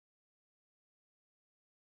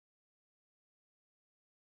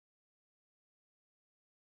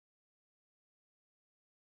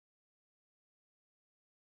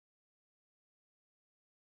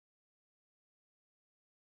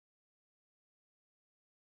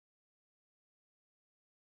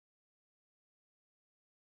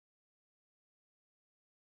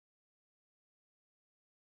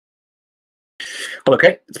Well,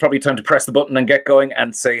 okay, it's probably time to press the button and get going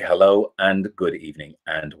and say hello and good evening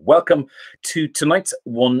and welcome to tonight's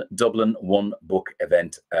One Dublin One Book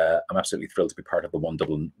event. I'm absolutely thrilled to be part of the One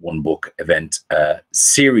Dublin One Book event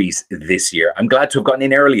series this year. I'm glad to have gotten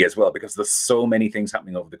in early as well because there's so many things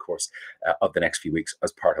happening over the course of the next few weeks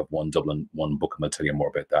as part of One Dublin One Book, and I'll tell you more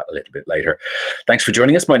about that a little bit later. Thanks for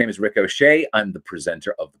joining us. My name is Rick O'Shea. I'm the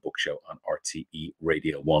presenter of the book show on RTE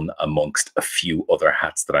Radio 1, amongst a few other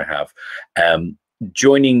hats that I have.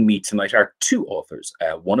 Joining me tonight are two authors.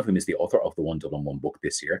 One of whom is the author of the One Dublin One Book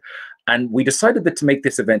this year. And we decided that to make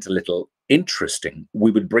this event a little interesting,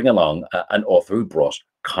 we would bring along an author who brought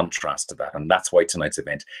contrast to that. And that's why tonight's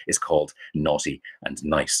event is called Naughty and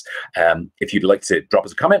Nice. If you'd like to drop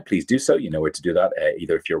us a comment, please do so. You know where to do that,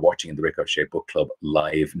 either if you're watching in the Rick O'Shea Book Club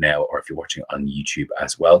live now, or if you're watching on YouTube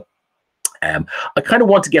as well. I kind of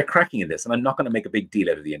want to get cracking in this, and I'm not going to make a big deal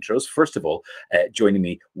out of the intros. First of all, joining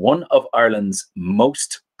me, one of Ireland's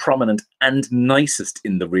most prominent and nicest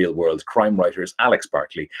in the real world crime writers, Alex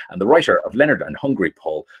Barclay, and the writer of Leonard And Hungry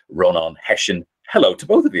Paul, Rónán Hession. Hello to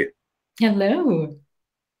both of you. Hello.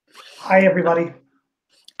 Hi, everybody.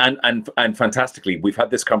 And fantastically, we've had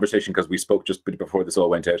this conversation because we spoke just before this all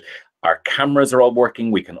went out. Our cameras are all working.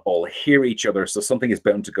 We can all hear each other. So something is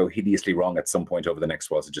bound to go hideously wrong at some point over the next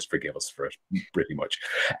while. So just forgive us for it, pretty much.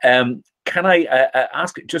 Can I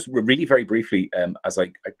ask just really very briefly, as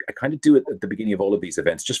I kind of do it at the beginning of all of these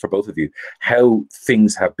events, just for both of you, how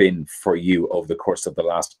things have been for you over the course of the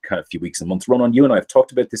last kind of few weeks and months? Rónán, you and I have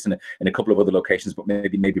talked about this in a couple of other locations, but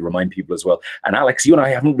maybe remind people as well. And Alex, you and I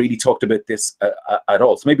haven't really talked about this at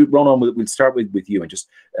all. So maybe, Rónán, we'll start with you and just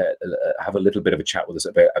have a little bit of a chat with us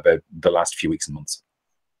about the last few weeks and months.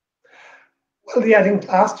 Well, yeah, I think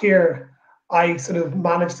last year I sort of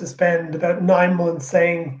managed to spend about 9 months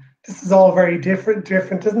saying, this is all very different,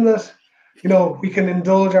 isn't it? You know, we can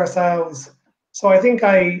indulge ourselves. So I think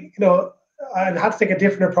I had to take a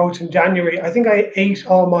different approach in January. I think I ate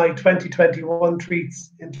all my 2021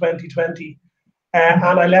 treats in 2020, and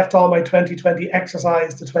I left all my 2020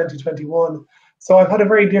 exercise to 2021. So I've had a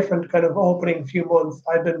very different kind of opening few months.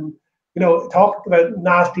 I've been, talking about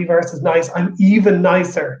nasty versus nice. I'm even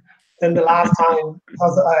nicer than the last time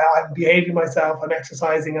because I'm behaving myself, I'm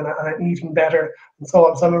exercising, and I'm eating better, and so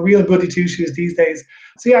on. So I'm a real goody two-shoes these days.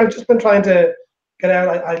 So yeah, I've just been trying to get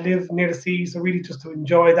out. I live near the sea, so really just to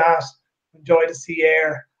enjoy that, enjoy the sea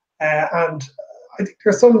air. And I think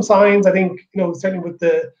there's some signs, I think, certainly with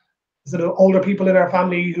the sort of older people in our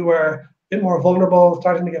family who are a bit more vulnerable,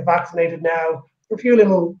 starting to get vaccinated now, a few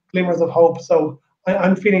little glimmers of hope. So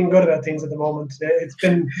I'm feeling good about things at the moment. It's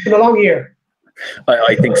been a long year.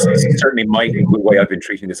 I think certainly the way I've been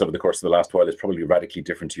treating this over the course of the last while is probably radically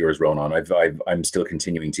different to yours, Rónán. I'm still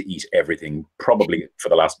continuing to eat everything, probably for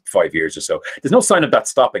the last 5 years or so. There's no sign of that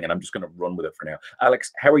stopping, and I'm just going to run with it for now.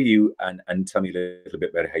 Alex, how are you? And tell me a little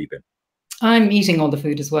bit about how you've been. I'm eating all the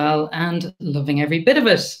food as well and loving every bit of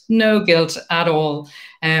it. No guilt at all.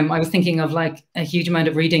 I was thinking of like a huge amount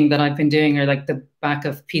of reading that I've been doing, or like the back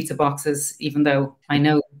of pizza boxes, even though I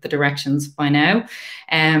know the directions by now.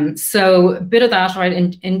 So a bit of that, right?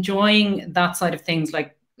 Enjoying that side of things,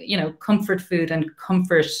 like, comfort food and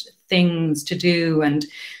comfort things to do, and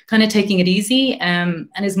kind of taking it easy, and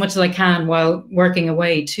as much as I can while working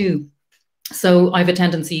away too. So I have a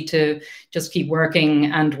tendency to just keep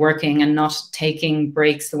working and not taking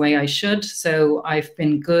breaks the way I should. So I've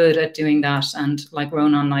been good at doing that. And like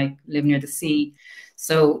Rónán, I live near the sea.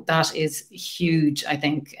 So that is huge, I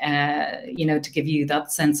think, to give you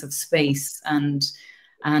that sense of space and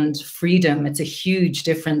freedom. It's a huge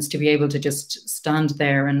difference to be able to just stand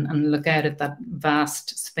there and look out at that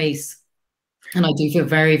vast space. And I do feel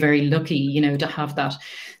very, very lucky, to have that.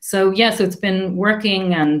 So, yeah, so it's been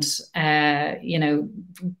working, and,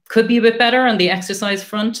 could be a bit better on the exercise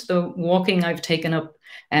front. The walking I've taken up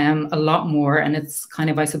a lot more, and it's kind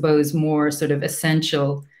of, I suppose, more sort of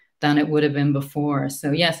essential than it would have been before.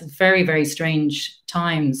 So, yes, it's very, very strange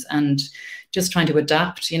times, and just trying to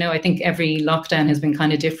adapt. I think every lockdown has been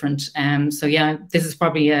kind of different. So, yeah, this is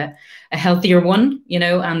probably a healthier one,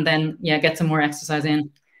 and then, yeah, get some more exercise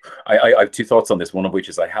in. I have two thoughts on this, one of which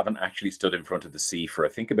is I haven't actually stood in front of the sea for I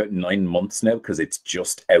think about 9 months now, because it's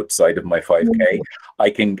just outside of my 5K. I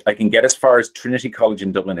can get as far as Trinity College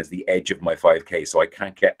in Dublin as the edge of my 5K, so I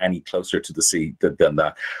can't get any closer to the sea than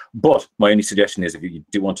that. But my only suggestion is, if you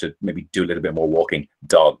do want to maybe do a little bit more walking,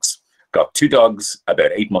 dogs. Got 2 dogs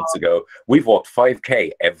about 8 months ago. We've walked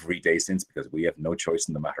 5K every day since, because we have no choice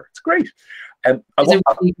in the matter. It's great. It's a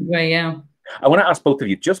really good way, yeah. I want to ask both of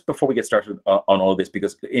you, just before we get started on all this,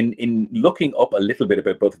 because in looking up a little bit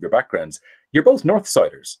about both of your backgrounds, you're both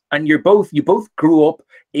Northsiders, and you both grew up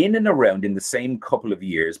in and around in the same couple of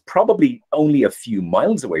years, probably only a few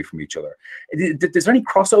miles away from each other. Is there any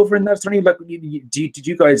crossover in that? Is there any, like, did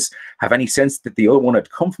you guys have any sense that the other one had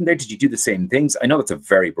come from there? Did you do the same things? I know that's a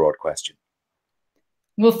very broad question.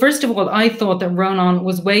 Well, first of all, I thought that Rónán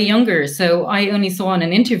was way younger. So I only saw in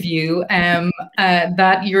an interview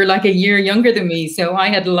that you're like a year younger than me. So I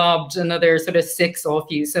had lobbed another sort of 6 off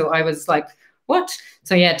you. So I was like, what?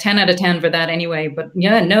 So yeah, 10 out of 10 for that anyway. But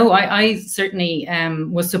yeah, no, I certainly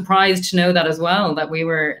was surprised to know that as well, that we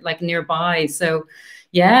were like nearby. So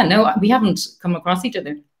yeah, no, we haven't come across each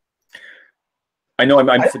other. I know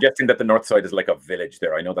I'm suggesting that the north side is like a village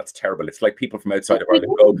there. I know that's terrible. It's like people from outside of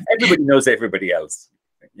Ireland go, everybody knows everybody else,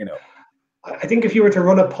 you know. I think if you were to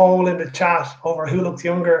run a poll in the chat over who looks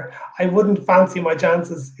younger, I wouldn't fancy my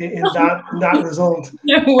chances in that result.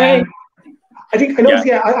 No way. I know.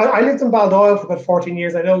 Yeah, I lived in Baldoyle for about 14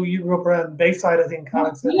 years. I know you grew up around Bayside, I think,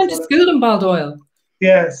 Alex. We went to school in Baldoyle.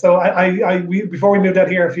 Yeah, so before we moved out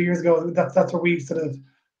here a few years ago, that's where we sort of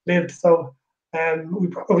lived. So we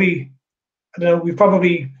probably, I don't know, we've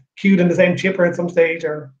probably queued in the same chipper at some stage,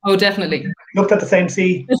 or definitely looked at the same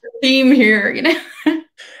sea. There's a theme here, you know.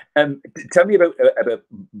 Tell me about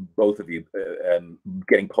both of you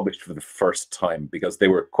getting published for the first time, because they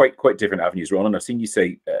were quite different avenues. Rónán, I've seen you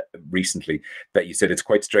say recently that you said it's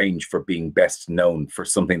quite strange for being best known for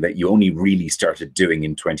something that you only really started doing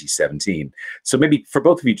in 2017. So maybe for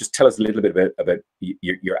both of you, just tell us a little bit about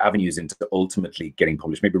your avenues into ultimately getting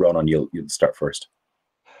published. Maybe Rónán, you'll start first.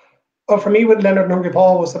 Well, for me, with Leonard And Hungry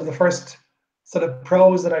Paul was sort of the first sort of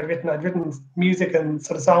prose that I'd written. I'd written music and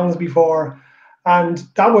sort of songs before. And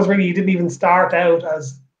that was really, you didn't even start out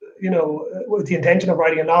as, you know, with the intention of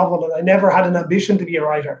writing a novel. And I never had an ambition to be a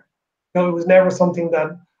writer. You know, it was never something that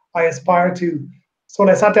I aspired to. So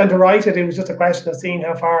when I sat down to write it, it was just a question of seeing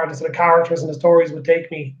how far the sort of characters and the stories would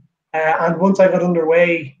take me. And once I got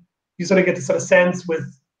underway, you sort of get the sort of sense with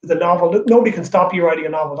the novel. Nobody can stop you writing a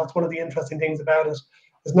novel. That's one of the interesting things about it.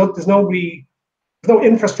 There's no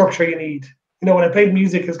infrastructure you need. You know, when I played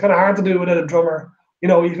music, it's kind of hard to do without a drummer. You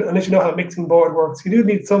know, unless you know how a mixing board works, you do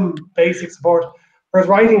need some basic support. Whereas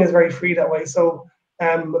writing is very free that way. So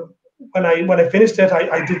when I finished it,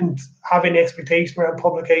 I didn't have any expectation around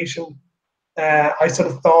publication. I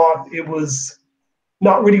sort of thought it was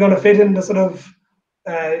not really going to fit in the sort of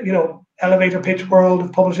you know, elevator pitch world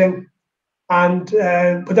of publishing. And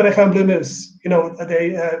but then I found Blue Moose, you know,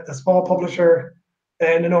 a small publisher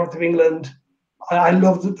in the north of England. I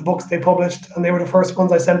loved the books they published, and they were the first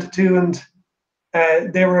ones I sent it to, and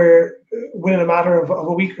they were, within a matter of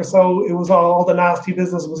a week or so, it was all the nasty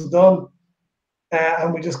business was done,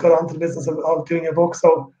 and we just got on to the business of doing a book.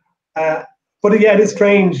 So, but yeah, it is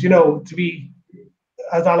strange, you know, to be,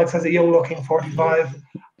 as Alex says, a young-looking 45,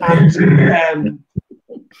 and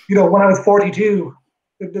you know, when I was 42,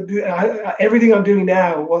 everything I'm doing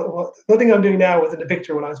now, nothing I'm doing now was in the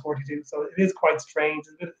picture when I was 42. So it is quite strange.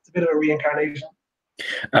 It's a bit of a reincarnation.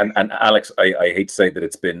 And Alex, I hate to say that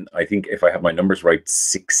it's been, I think if I have my numbers right,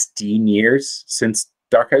 16 years since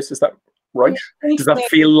Dark House. Is that right? Does that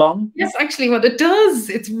feel long? Yes, actually, what it does,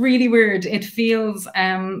 it's really weird. It feels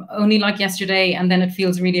only like yesterday, and then it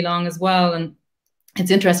feels really long as well. And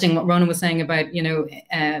it's interesting what Rónán was saying about, you know,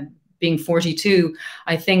 being 42.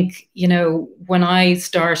 I think, you know, when I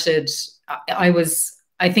started,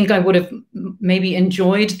 I think I would have maybe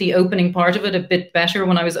enjoyed the opening part of it a bit better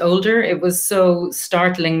when I was older. It was so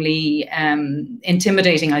startlingly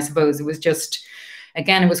intimidating, I suppose. It was just,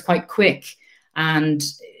 again, it was quite quick. And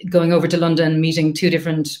going over to London, meeting 2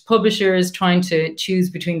 different publishers, trying to choose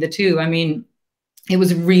between the 2. I mean, it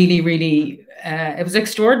was really, really, it was an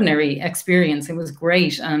extraordinary experience. It was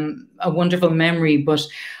great and a wonderful memory, but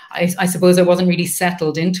I suppose I wasn't really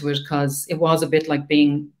settled into it, because it was a bit like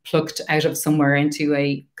being plucked out of somewhere into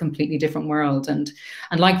a completely different world. And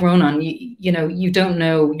like Rónán, you know, you don't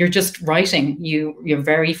know, you're just writing. You're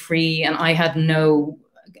very free, and I had no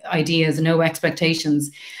ideas, no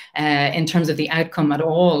expectations in terms of the outcome at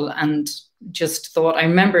all, and just thought, I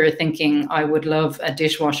remember thinking I would love a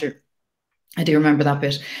dishwasher. I do remember that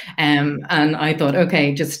bit. And I thought,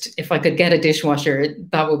 okay, just if I could get a dishwasher,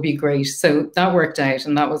 that would be great. So that worked out,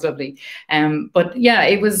 and that was lovely. But yeah,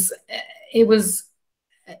 it was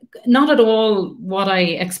not at all what I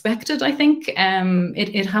expected, I think.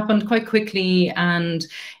 It happened quite quickly, and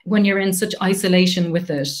when you're in such isolation with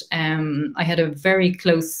it, I had a very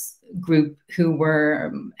close group who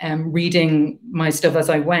were reading my stuff as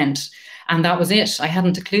I went. And that was it. I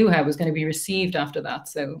hadn't a clue how it was going to be received after that.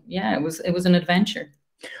 So yeah, it was an adventure.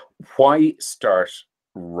 why start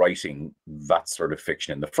writing that sort of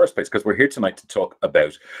fiction in the first place? Because we're here tonight to talk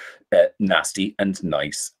about nasty and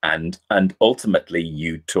nice, and ultimately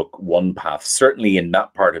you took one path, certainly in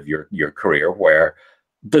that part of your career, where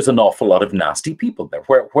there's an awful lot of nasty people there.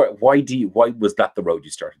 Why was that the road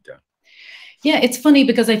you started down? Yeah, it's funny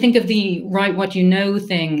because I think of the write what you know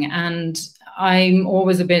thing, and I'm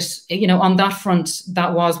always a bit, you know, on that front,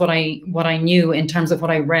 that was what I knew in terms of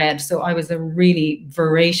what I read. So I was a really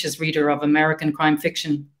voracious reader of American crime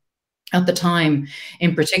fiction at the time,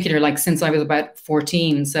 in particular, like since I was about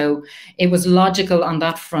 14. So it was logical on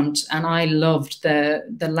that front, and I loved the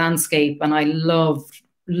landscape, and I loved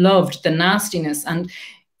the nastiness. And,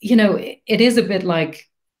 you know, it is a bit like,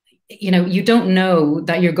 you know, you don't know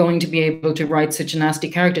that you're going to be able to write such nasty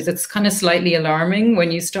characters. It's kind of slightly alarming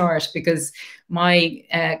when you start, because my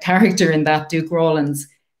character in that, Duke Rawlins,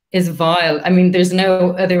 is vile. I mean, there's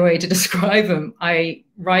no other way to describe him. I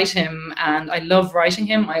write him and I love writing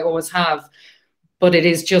him. I always have. But it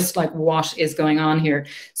is just like, what is going on here?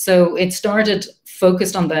 So it started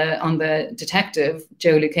focused on the detective,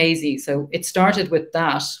 Joe Lucchese. So it started with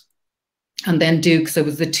that. And then Duke. So it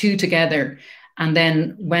was the two together, and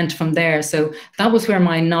then went from there. So that was where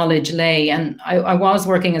my knowledge lay. And I was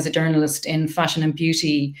working as a journalist in fashion and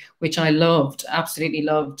beauty, which I loved, absolutely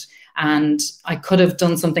loved. And I could have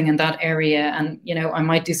done something in that area, and, you know, I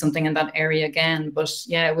might do something in that area again. But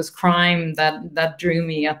yeah, it was crime that drew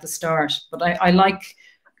me at the start. But I like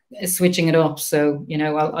switching it up. So, you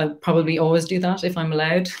know, I'll probably always do that if I'm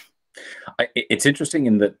allowed. It's interesting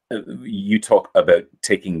in that you talk about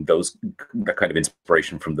taking that kind of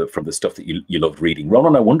inspiration from the stuff that you loved reading.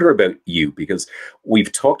 Rónán, I wonder about you, because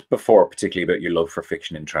we've talked before, particularly about your love for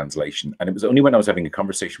fiction in translation, and it was only when I was having a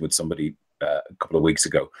conversation with somebody a couple of weeks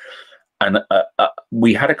ago, and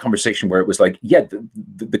we had a conversation where it was like, yeah,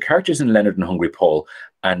 the characters in Leonard and Hungry Paul,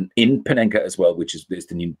 and in Panenka as well, which is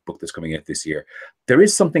the new book that's coming out this year, there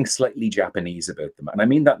is something slightly Japanese about them. And I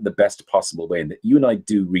mean that in the best possible way, in that you and I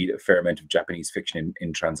do read a fair amount of Japanese fiction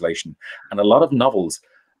in translation. And a lot of novels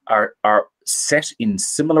are set in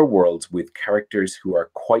similar worlds with characters who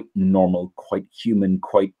are quite normal, quite human,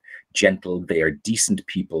 quite gentle. They are decent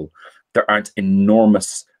people. There aren't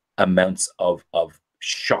enormous amounts of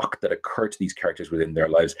shock that occur to these characters within their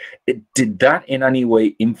lives. Did that in any way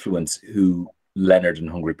influence who Leonard and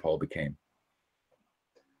Hungry Paul became?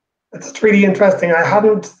 It's really interesting. I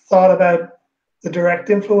hadn't thought about the direct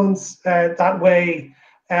influence that way.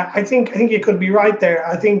 I think you could be right there.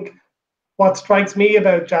 I think what strikes me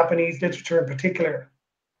about Japanese literature in particular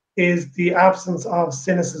is the absence of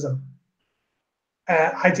cynicism.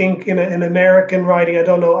 I think in American writing, I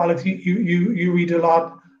don't know, Alex, you read a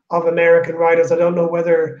lot of American writers. I don't know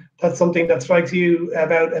whether that's something that strikes you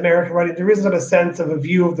about American writing. There isn't a sense of a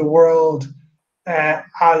view of the world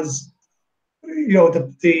as, you know,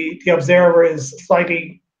 the observer is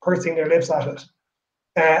slightly pursing their lips at it.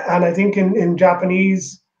 And I think in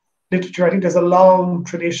Japanese literature, I think there's a long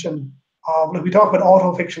tradition of, like, we talk about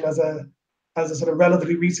autofiction as a sort of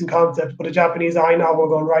relatively recent concept, but a Japanese eye novel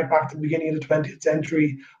going right back to the beginning of the 20th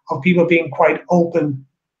century, of people being quite open,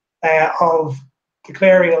 of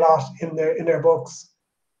declaring a lot in their books.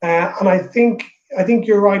 And I think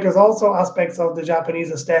you're right. There's also aspects of the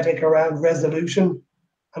Japanese aesthetic around resolution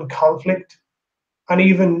and conflict, and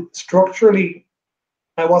even structurally,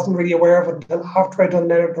 I wasn't really aware of it until after I'd done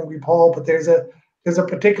Leonard and Hungry Paul. But there's a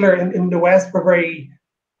particular, in the West, we're very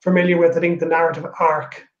familiar with, I think, the narrative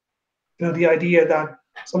arc. You know, the idea that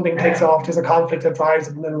something takes off, there's a conflict that drives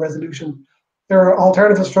it, and then a resolution. There are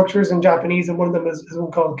alternative structures in Japanese, and one of them is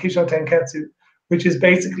one called Kisho Tenketsu, which is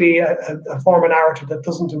basically a form of narrative that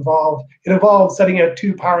doesn't involve, it involves setting out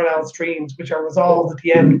two parallel streams which are resolved at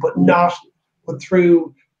the end, but not put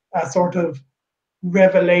through a sort of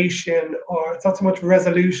revelation, or it's not so much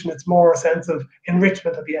resolution, it's more a sense of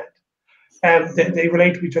enrichment at the end. And they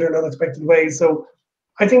relate to each other in unexpected ways. So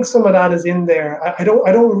I think some of that is in there. I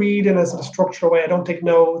don't read in a sort of structural way. I don't take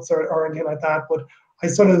notes or anything like that, but I'm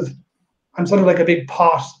sort of like a big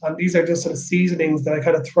pot, and these are just sort of seasonings that I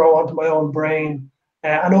kind of throw onto my own brain,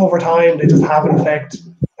 and over time they just have an effect.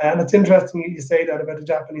 And it's interesting you say that about the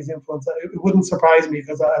Japanese influence. It wouldn't surprise me,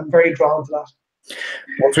 because I'm very drawn to that.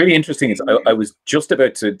 What's really interesting is I was just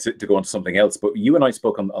about to go on to something else, but you and I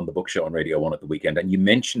spoke on the book show on Radio 1 at the weekend, and you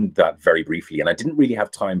mentioned that very briefly, and I didn't really have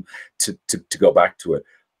time to go back to it.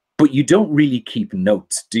 But you don't really keep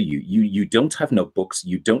notes, do you? You don't have notebooks.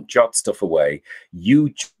 You don't jot stuff away.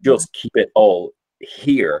 You just keep it all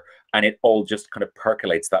here, and it all just kind of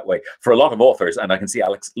percolates that way. For a lot of authors, and I can see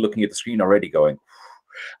Alex looking at the screen already going,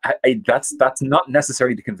 that's not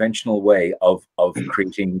necessarily the conventional way of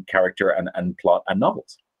creating character and plot and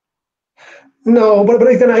novels. No, but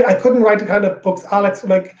again, I couldn't write the kind of books Alex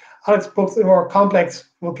books are more complex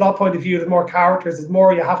from a plot point of view. There's more characters. There's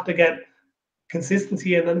more you have to get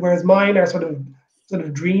consistency in, and whereas mine are sort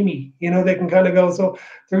of dreamy. You know, they can kind of go. So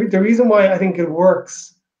the reason why I think it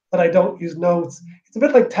works that I don't use notes, it's a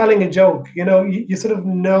bit like telling a joke. You know, you sort of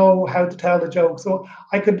know how to tell the joke. So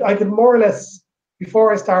I could more or less,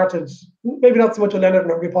 before I started, maybe not so much with Leonard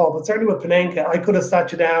And Hungry Paul, but certainly with Panenka, I could have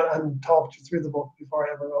sat you down and talked you through the book before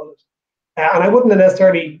I ever wrote it. And I wouldn't have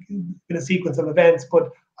necessarily been a sequence of events,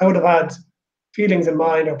 but I would have had feelings in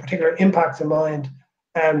mind or particular impacts in mind.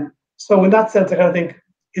 So in that sense, I kind of think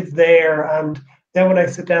it's there. And then when I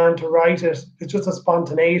sit down to write it, it's just a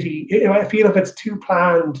spontaneity. You know, I feel if it's too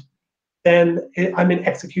planned, then I'm in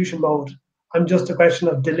execution mode. I'm just a question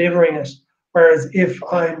of delivering it. Whereas if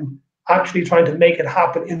I'm actually trying to make it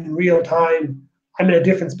happen in real time, I'm in a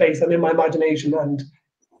different space. I'm in my imagination, and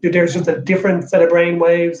there's just a different set of brain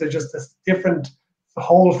waves. There's just this different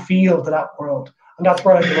whole feel to that world. And that's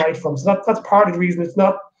where I can write from. So that's part of the reason. It's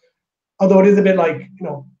not, although it is a bit like, you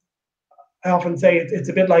know, I often say it's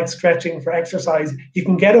a bit like stretching for exercise. You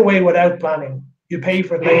can get away without planning. You pay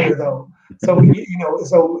for it later, though. So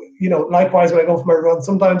likewise, when I go for my run,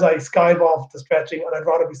 sometimes I skive off the stretching, and I'd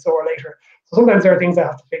rather be sore later. So sometimes there are things I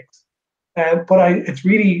have to fix. But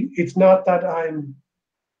it's not that I'm,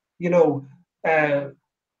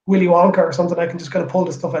 Willy Wonka or something. I can just kind of pull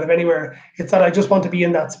the stuff out of anywhere. It's that I just want to be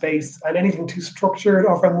in that space, and anything too structured,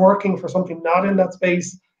 or if I'm working for something not in that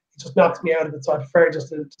space, it just knocks me out of it. So I prefer just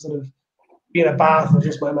to sort of be in a bath of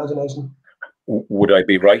just my imagination. Would I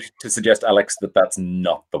be right to suggest, Alex, that that's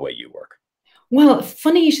not the way you work? Well,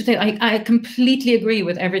 funny you should say. I completely agree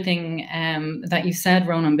with everything that you said,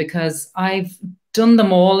 Rónán, because I've done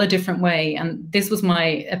them all a different way. And this was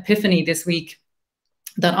my epiphany this week,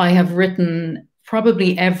 that I have written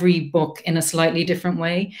probably every book in a slightly different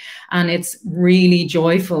way. And it's really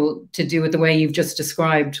joyful to do it the way you've just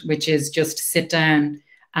described, which is just sit down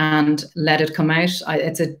and let it come out.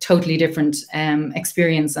 It's a totally different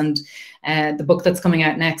experience. And the book that's coming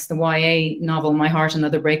out next, the YA novel, My Heart and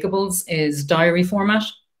Other Breakables, is diary format.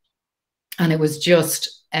 And it was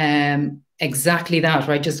just exactly that,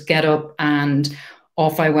 right? Just get up and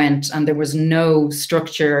off I went. And there was no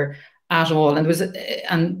structure at all. And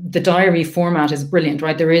the diary format is brilliant,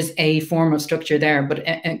 right? There is a form of structure there, but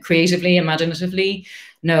creatively, imaginatively,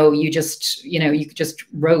 no, you just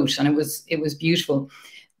wrote, and it was beautiful.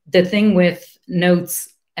 The thing with notes,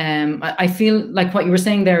 I feel like what you were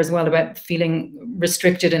saying there as well about feeling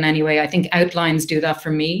restricted in any way. I think outlines do that for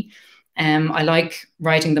me. I like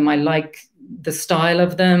writing them. I like the style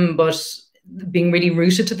of them, but being really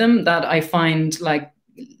rooted to them, that I find like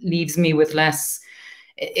leaves me with less.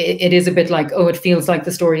 It is a bit like, oh, it feels like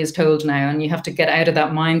the story is told now, and you have to get out of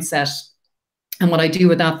that mindset. And what I do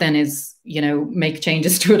with that then is, make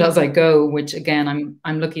changes to it as I go, which again,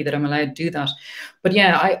 I'm lucky that I'm allowed to do that. But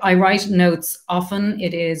yeah, I write notes often.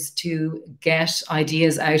 It is to get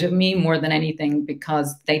ideas out of me more than anything,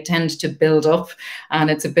 because they tend to build up,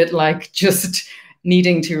 and it's a bit like just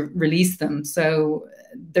needing to release them. So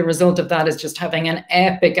the result of that is just having an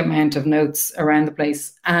epic amount of notes around the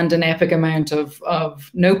place and an epic amount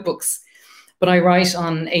of notebooks. But I write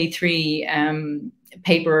on A3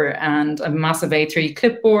 paper and a massive A3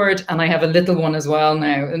 clipboard, and I have a little one as well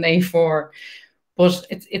now, an A4. But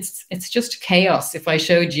it's just chaos. If I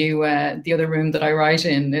showed you the other room that I write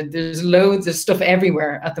in, there's loads of stuff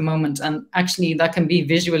everywhere at the moment, and actually that can be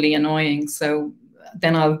visually annoying. So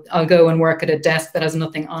then I'll go and work at a desk that has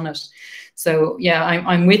nothing on it. So yeah,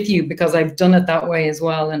 I'm with you, because I've done it that way as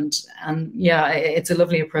well, and yeah, it's a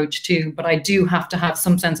lovely approach too. But I do have to have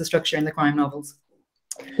some sense of structure in the crime novels.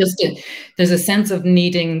 There's a sense of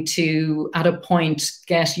needing to, at a point,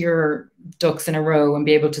 get your ducks in a row and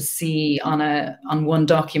be able to see on one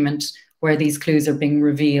document where these clues are being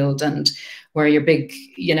revealed and where your big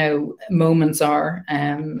moments are,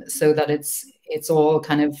 so that it's all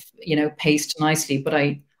kind of paced nicely. But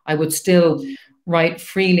I would still write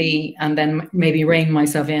freely and then maybe rein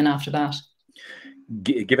myself in after that.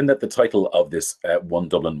 Given that the title of this One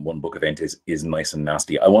Dublin One Book event is Nice and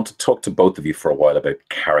Nasty, I want to talk to both of you for a while about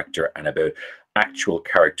character and about actual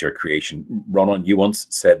character creation. Rónán, you once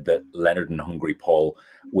said that Leonard and Hungry Paul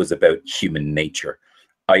was about human nature.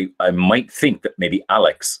 I might think that maybe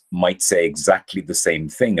Alex might say exactly the same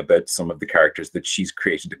thing about some of the characters that she's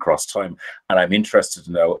created across time. And I'm interested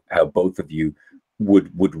to know how both of you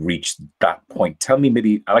would reach that point. Tell me,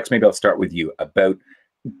 maybe, Alex, maybe I'll start with you, about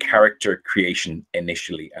character creation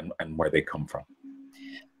initially and where they come from.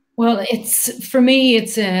 Well, for me,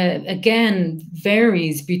 it's again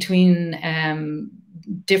varies between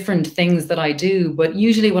different things that I do, but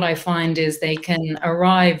usually what I find is they can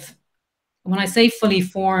arrive, when I say fully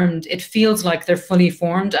formed, it feels like they're fully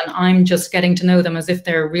formed and I'm just getting to know them as if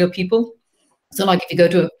they're real people. So like if you go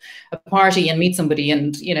to a party and meet somebody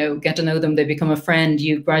and, you know, get to know them, they become a friend,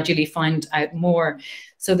 you gradually find out more.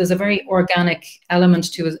 So there's a very organic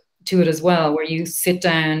element to it as well, where you sit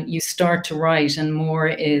down, you start to write and more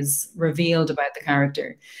is revealed about the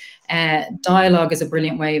character. Dialogue is a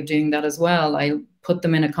brilliant way of doing that as well. I put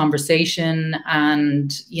them in a conversation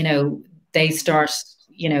and, you know, they start,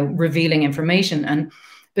 you know, revealing information. And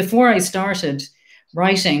before I started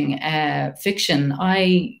writing fiction,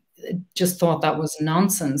 I just thought that was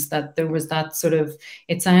nonsense, that there was that sort of,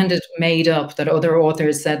 it sounded made up, that other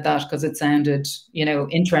authors said that because it sounded, you know,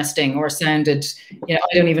 interesting, or sounded, you know,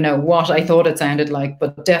 I don't even know what I thought it sounded like,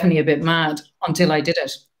 but definitely a bit mad until I did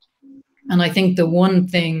it. And I think the one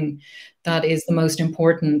thing that is the most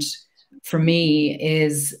important for me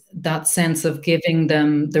is that sense of giving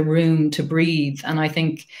them the room to breathe. And I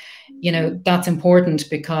think, you know, that's important,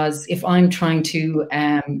 because if I'm trying to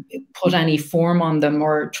put any form on them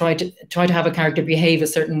or try to have a character behave a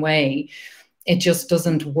certain way, it just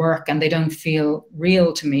doesn't work and they don't feel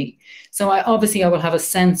real to me. So I will have a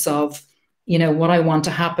sense of, you know, what I want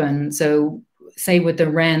to happen. So say with the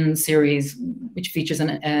Wren series, which features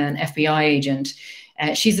an FBI agent,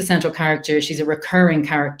 she's the central character. She's a recurring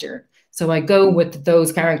character. So I go with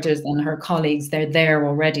those characters and her colleagues, they're there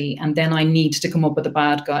already. And then I need to come up with a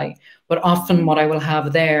bad guy. But often what I will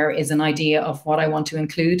have there is an idea of what I want to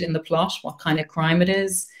include in the plot, what kind of crime it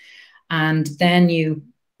is. And then you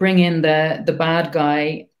bring in the bad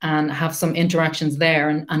guy and have some interactions there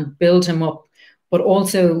and build him up. But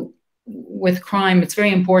also with crime, it's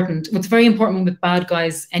very important. What's very important with bad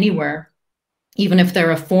guys anywhere, even if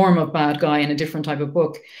they're a form of bad guy in a different type of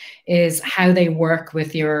book, is how they work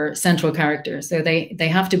with your central character. So they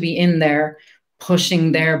have to be in there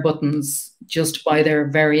pushing their buttons just by their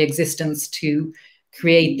very existence to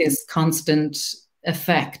create this constant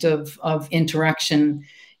effect of interaction,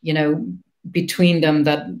 you know, between them,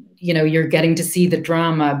 that, you know, you're getting to see the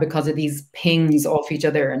drama because of these pings off each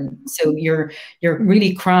other. And so you're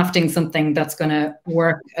really crafting something that's going to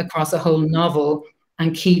work across a whole novel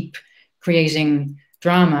and keep creating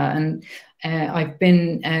drama. And I've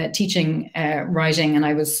been teaching writing, and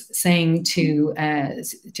I was saying to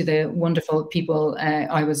the wonderful people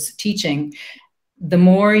I was teaching, the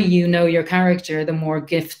more you know your character, the more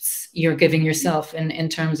gifts you're giving yourself in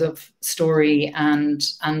terms of story and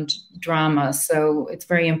drama. So it's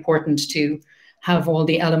very important to have all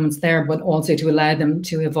the elements there, but also to allow them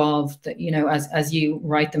to evolve, you know, as you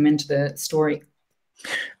write them into the story.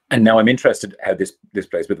 And now I'm interested how this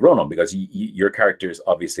plays with Rónán, because your characters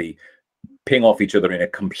obviously ping off each other in a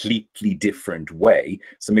completely different way.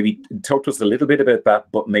 So maybe talk to us a little bit about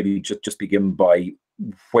that, but maybe just begin by,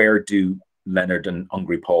 where do Leonard and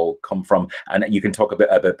Hungry Paul come from? And you can talk a bit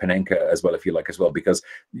about Panenka as well, if you like, as well, because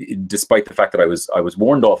despite the fact that I was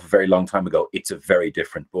warned off a very long time ago, it's a very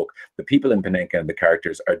different book. The people in Panenka and the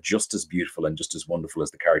characters are just as beautiful and just as wonderful as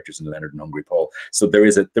the characters in Leonard and Hungry Paul. So there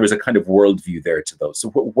is a kind of worldview there to those. So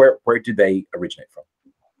where do they originate from?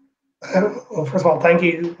 Well, first of all, thank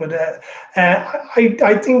you. But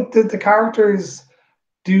I think that the characters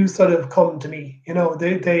do sort of come to me. You know,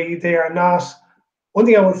 they are not. One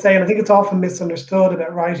thing I would say, and I think it's often misunderstood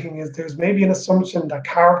about writing, is there's maybe an assumption that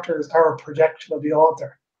characters are a projection of the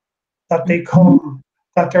author, that they come,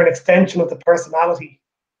 that they're an extension of the personality,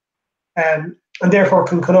 and therefore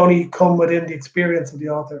can only come within the experience of the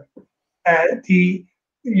author.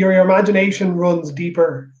 Your imagination runs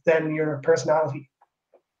deeper than your personality.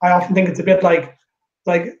 I often think it's a bit like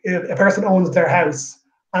if a person owns their house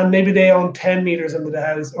and maybe they own 10 meters into the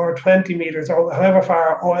house, or 20 meters, or however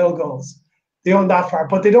far oil goes. They own that far,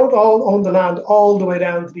 but they don't all own the land all the way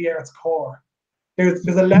down to the earth's core. There's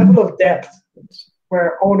a level of depth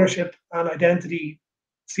where ownership and identity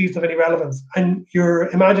cease to have any relevance, and your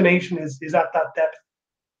imagination is at that depth.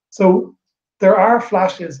 So there are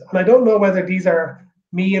flashes, and I don't know whether these are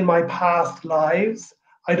me in my past lives.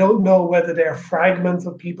 I don't know whether they're fragments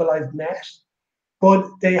of people I've met, but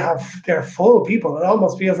they're full people. It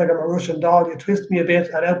almost feels like I'm a Russian doll. You twist me a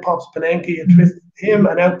bit, and out pops Panenka. You twist him,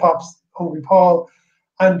 and out pops Hungry Paul.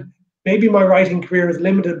 And maybe my writing career is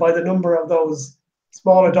limited by the number of those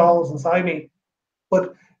smaller dolls inside me,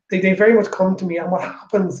 but they very much come to me. And what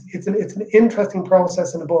happens, it's an interesting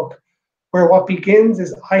process in a book, where what begins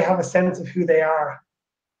is I have a sense of who they are,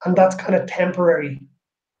 and that's kind of temporary,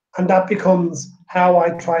 and that becomes how I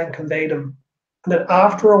try and convey them. And then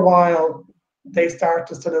after a while, they start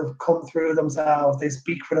to sort of come through themselves. They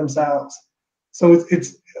speak for themselves. So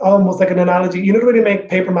it's almost like an analogy. You know the way they make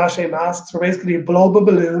paper mache masks, where basically you blow up a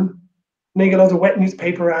balloon, and then you get loads of wet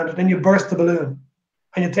newspaper around it, then you burst the balloon,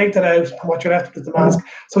 and you take that out, and what you're left with is the mask.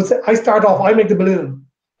 So I start off, I make the balloon,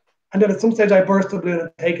 and then at some stage I burst the balloon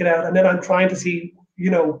and take it out, and then I'm trying to see,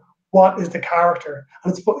 what is the character?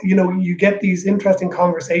 And it's, you get these interesting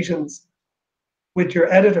conversations with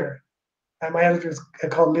your editor, and my editor is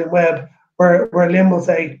called Lynn Webb, where Lynn will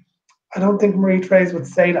say, I don't think Marie-Therese would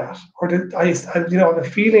say that, or I have a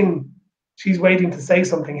feeling she's waiting to say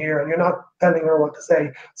something here, and you're not telling her what to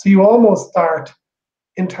say. So you almost start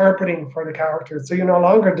interpreting for the characters. So you're no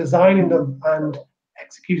longer designing them and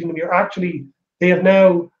executing them. They have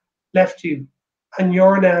now left you, and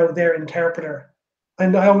you're now their interpreter.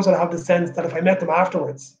 And I always have the sense that if I met them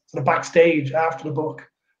afterwards, sort of backstage after the book,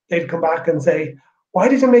 they'd come back and say, "Why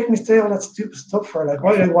did you make me say all that stupid stuff for? Like,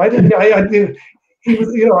 why did I do?" He was,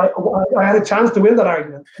 I had a chance to win that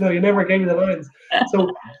argument. You never gave me the lines.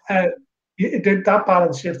 So that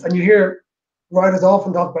balance shifts, and you hear writers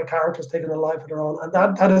often talk about characters taking a life of their own, and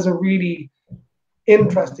that is a really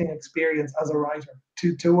interesting experience as a writer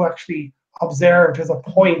to actually observe. There's a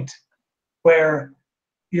point where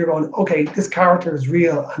you're going, okay, this character is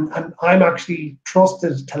real, and I'm actually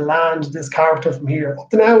trusted to land this character from here.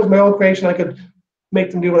 Up to now, with my own creation, I could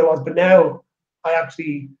make them do what I want, but now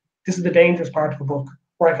this is the dangerous part of the book,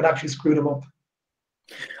 where I could actually screw them up.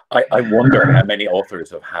 I wonder how many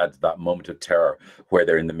authors have had that moment of terror where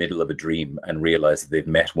they're in the middle of a dream and realize that they've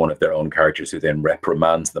met one of their own characters who then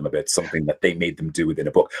reprimands them about something that they made them do within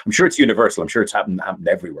a book. I'm sure it's universal. I'm sure it's happened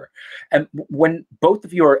everywhere. And when both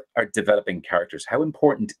of you are developing characters, how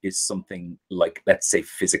important is something like, let's say,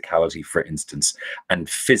 physicality, for instance, and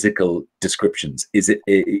physical descriptions? Is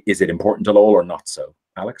it important at all or not so?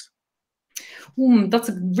 Alex? That's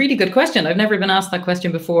a really good question. I've never been asked that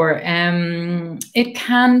question before. It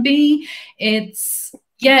can be. It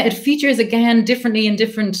features again differently in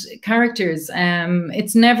different characters.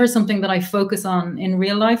 It's never something that I focus on in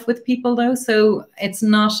real life with people, though, so it's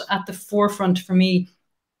not at the forefront for me.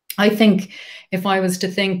 I think if I was to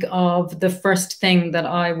think of the first thing that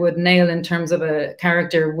I would nail in terms of a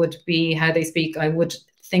character would be how they speak. I would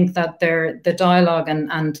think that the dialogue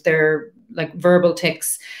and their like verbal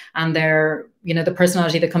tics and their, the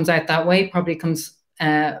personality that comes out that way probably comes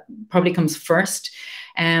first.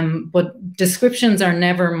 But descriptions are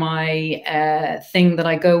never my thing that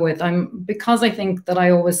I go with. Because I think that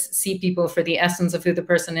I always see people for the essence of who the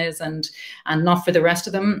person is and not for the rest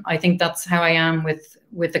of them. I think that's how I am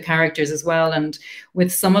with the characters as well. And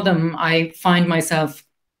with some of them, I find myself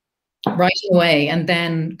writing away and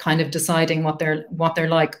then kind of deciding what they're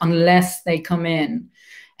like, unless they come in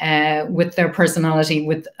with their personality,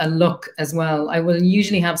 with a look as well. I will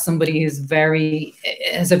usually have somebody who's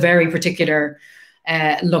has a very particular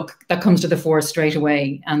look that comes to the fore straight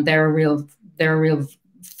away, and they're a real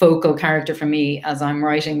focal character for me as I'm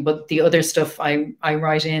writing. But the other stuff I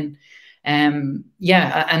write in. And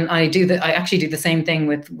I actually do the same thing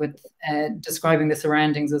with describing the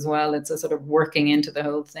surroundings as well. It's a sort of working into the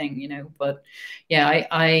whole thing, but yeah,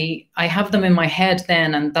 I have them in my head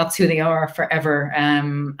then, and that's who they are forever.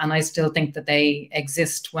 And I still think that they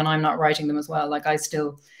exist when I'm not writing them as well. Like, I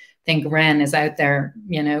still think Ren is out there,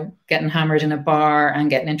 getting hammered in a bar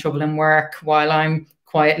and getting in trouble in work while I'm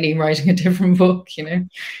quietly writing a different book,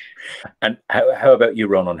 And how about you,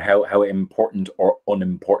 Rónán? How important or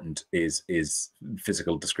unimportant is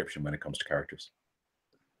physical description when it comes to characters?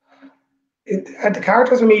 The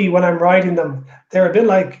characters for me, when I'm writing them, they're a bit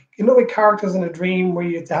like, like characters in a dream where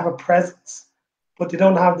you have a presence, but they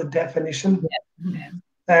don't have the definition. Yeah.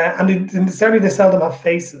 And certainly they seldom have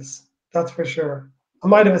faces, that's for sure. I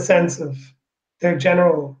might have a sense of their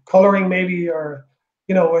general coloring maybe, or,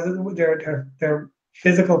 their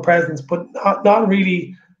physical presence, but not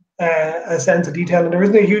really a sense of detail. And there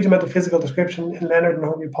isn't a huge amount of physical description in Leonard And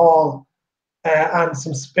Hungry Paul, and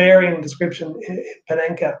some sparing description in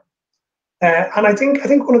Panenka. And I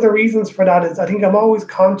think one of the reasons for that is I think I'm always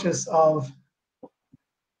conscious of,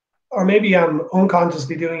 or maybe I'm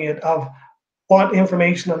unconsciously doing it, of what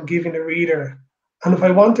information I'm giving the reader. And if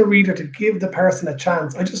I want the reader to give the person a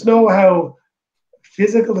chance, I just know how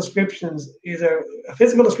physical descriptions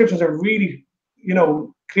are really,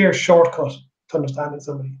 clear shortcut to understanding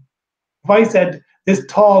somebody. If I said this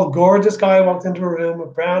tall, gorgeous guy walked into a room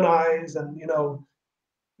with brown eyes and,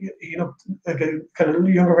 like a kind of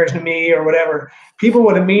younger version of me or whatever, people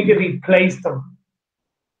would immediately place them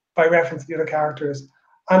by reference to the other characters.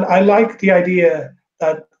 And I like the idea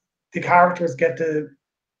that the characters get to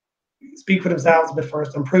speak for themselves a bit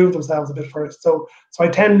first and prove themselves a bit first. So I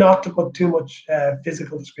tend not to put too much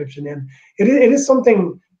physical description in. It is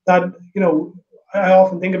something that, you know, I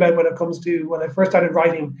often think about when it comes to when I first started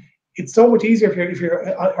writing. It's so much easier if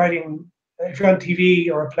you're writing, if you're on TV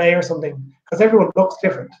or a play or something, because everyone looks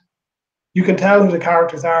different. You can tell who the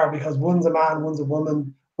characters are because one's a man, one's a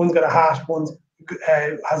woman, one's got a hat, one's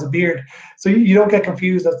has a beard. So you don't get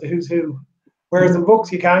confused as to who's who. Whereas in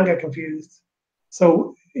books, you can get confused.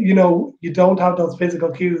 So, you know, you don't have those physical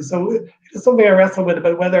cues. So it's something I wrestle with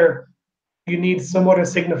about whether you need some other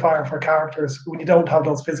signifier for characters when you don't have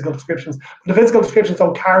those physical descriptions. But the physical descriptions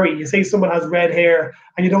don't carry. You say someone has red hair,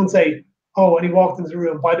 and you don't say, oh, and he walked into the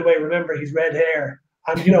room, by the way, remember, he's red hair.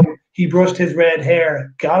 And, you know, he brushed his red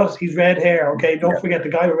hair. Got it? He's red hair. Okay, don't forget the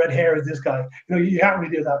guy with red hair is this guy. You know, you can't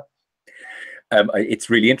really do that. It's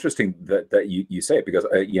really interesting that you say it, because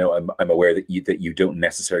you know, I'm aware that you don't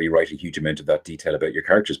necessarily write a huge amount of that detail about your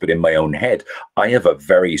characters, but in my own head, I have a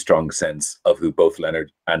very strong sense of who both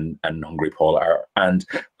Leonard and Hungry Paul are, and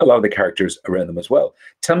a lot of the characters around them as well.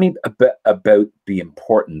 Tell me a bit about the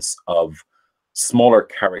importance of smaller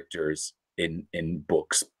characters in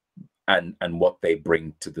books and what they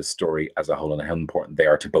bring to the story as a whole, and how important they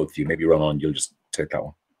are to both of you. Maybe Rónán, you'll just take that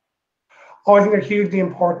one. Oh, I think they're hugely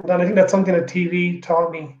important, and I think that's something that TV taught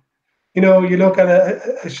me. You know, you look at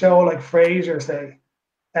a show like Frasier, say,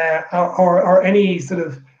 or any sort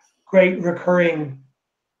of great recurring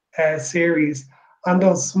series, and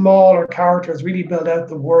those smaller characters really build out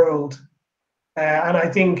the world. And I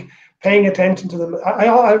think paying attention to them,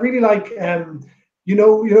 I really like, you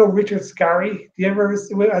know, Richard Scarry. Do you ever,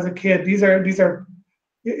 as a kid, these are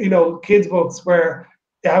you know, kids' books where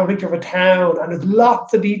they have a picture of a town and there's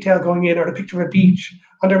lots of detail going in, or a picture of a beach,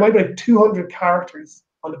 and there might be like 200 characters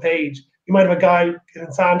on the page. You might have a guy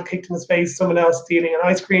getting sand kicked in his face, someone else stealing an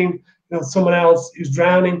ice cream, you know, someone else who's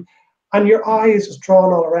drowning, and your eye is just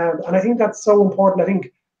drawn all around. And I think that's so important. I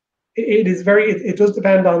think it is it does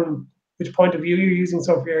depend on which point of view you're using.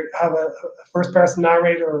 So if you have a first-person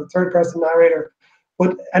narrator or a third-person narrator,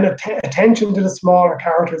 but attention to the smaller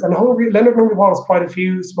characters. And Leonard and Hungry Paul has quite a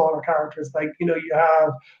few smaller characters. Like, you know, you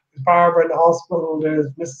have Barbara in the hospital, there's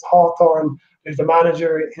Mrs. Hawthorne, there's the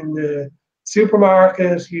manager in the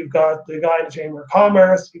supermarket, you've got the guy in the Chamber of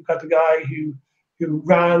Commerce, you've got the guy who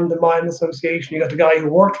ran the mine association, you've got the guy who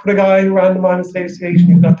worked for the guy who ran the mine association,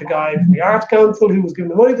 you've got the guy from the Arts Council who was giving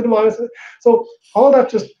the money to the mine association. So all that,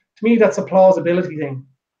 just, to me, that's a plausibility thing.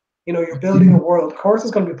 You know, you're building a world. Of course,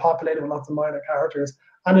 it's going to be populated with lots of minor characters,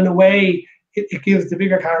 and in a way, it gives the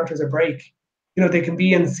bigger characters a break. You know, they can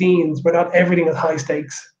be in scenes where not everything is high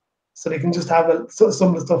stakes, so they can just have some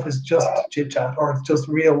of the stuff is just chit chat, or it's just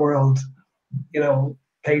real world, you know,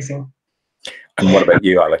 pacing. And what about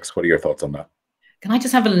you, Alex? What are your thoughts on that? Can I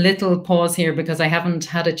just have a little pause here, because I haven't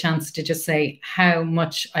had a chance to just say how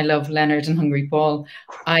much I love Leonard and Hungry Paul.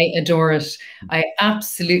 I adore it. I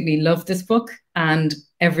absolutely love this book and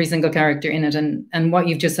every single character in it. And what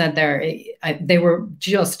you've just said there, they were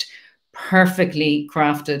just perfectly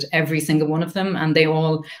crafted, every single one of them, and they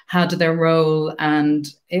all had their role,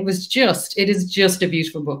 and it is just a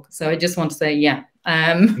beautiful book. So I just want to say, yeah,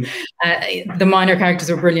 the minor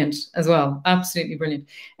characters are brilliant as well, absolutely brilliant.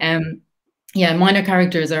 Yeah, minor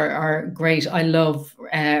characters are great. I love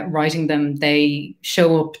writing them. They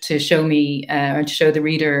show up to show me or to show the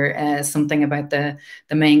reader something about the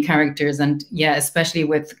main characters. And yeah, especially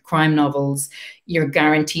with crime novels, you're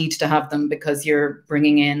guaranteed to have them, because you're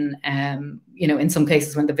bringing in, you know, in some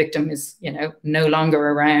cases when the victim is, you know, no longer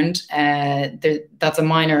around, that's a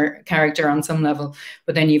minor character on some level.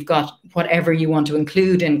 But then you've got whatever you want to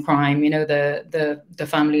include in crime, you know, the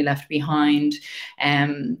family left behind,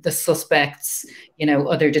 the suspects, you know,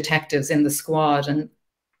 other detectives in the squad, and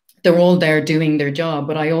they're all there doing their job.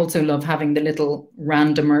 But I also love having the little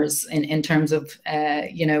randomers in terms of,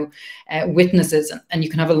 you know, witnesses, and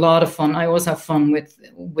you can have a lot of fun. I always have fun with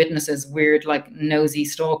witnesses, weird, like nosy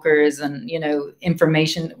stalkers, and, you know,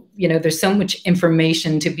 information, you know, there's so much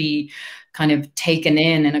information to be kind of taken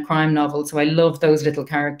in a crime novel. So I love those little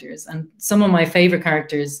characters. And some of my favorite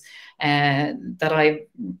characters that I've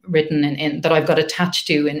written and that I've got attached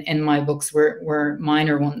to in my books were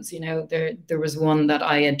minor ones. You know, there was one that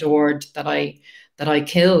I adored that I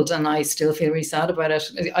killed, and I still feel really sad about it.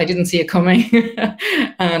 I didn't see it coming,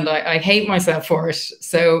 and I hate myself for it.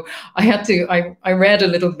 So I had to. I read a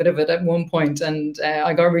little bit of it at one point, and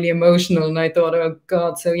I got really emotional, and I thought, oh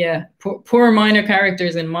God. So yeah, poor minor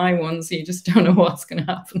characters in my ones. You just don't know what's going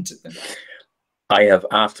to happen to them. I have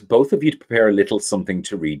asked both of you to prepare a little something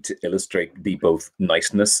to read to illustrate the both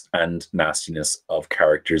niceness and nastiness of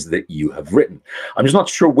characters that you have written. I'm just not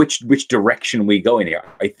sure which direction we go in here.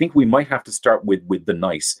 I think we might have to start with the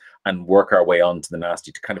nice and work our way on to the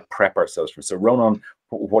nasty to kind of prep ourselves for. So Rónán,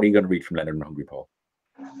 what are you going to read from Leonard and Hungry Paul?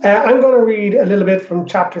 I'm going to read a little bit from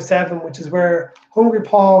chapter 7, which is where Hungry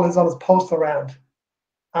Paul is on his postal round,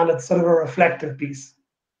 and it's sort of a reflective piece.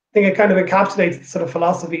 I think it kind of encapsulates the sort of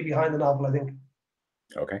philosophy behind the novel, I think.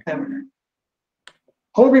 Okay.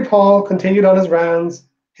 Hungry Paul continued on his rounds,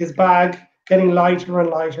 his bag getting lighter and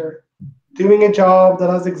lighter, doing a job that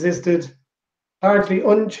has existed largely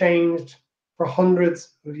unchanged for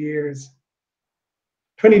hundreds of years.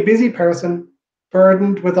 To any busy person,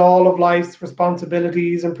 burdened with all of life's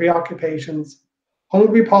responsibilities and preoccupations,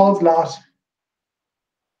 Hungry Paul's lot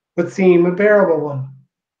would seem a bearable one.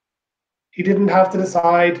 He didn't have to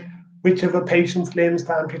decide which of a patient's limbs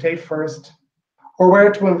to amputate first, or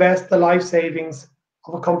where to invest the life savings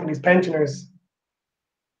of a company's pensioners.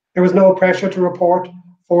 There was no pressure to report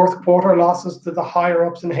fourth quarter losses to the higher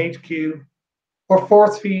ups in HQ, or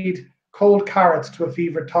force feed cold carrots to a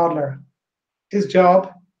fevered toddler. His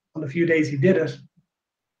job, on the few days he did it,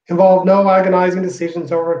 involved no agonizing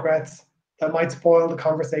decisions or regrets that might spoil the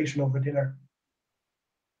conversation over dinner.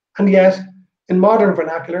 And yet, in modern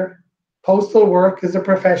vernacular, postal work is a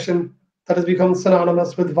profession that has become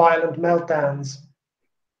synonymous with violent meltdowns.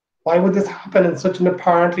 Why would this happen in such an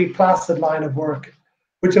apparently placid line of work,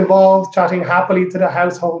 which involves chatting happily to the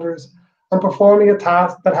householders and performing a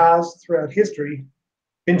task that has, throughout history,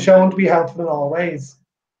 been shown to be helpful in all ways?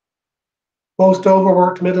 Most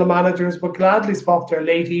overworked middle managers would gladly swap their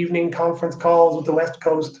late evening conference calls with the West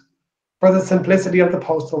Coast for the simplicity of the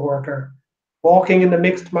postal worker, walking in the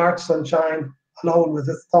mixed March sunshine alone with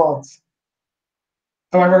his thoughts.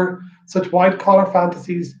 However, such white-collar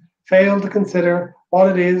fantasies fail to consider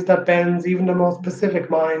what it is that bends even the most pacific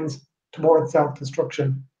minds towards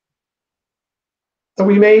self-destruction. Though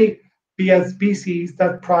we may be a species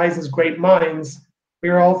that prizes great minds, we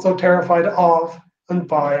are also terrified of and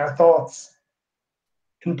by our thoughts.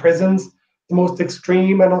 In prisons, the most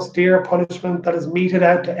extreme and austere punishment that is meted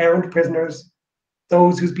out to errant prisoners,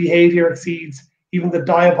 those whose behavior exceeds even the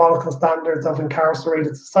diabolical standards of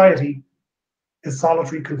incarcerated society, is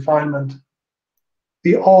solitary confinement.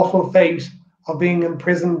 The awful fate of being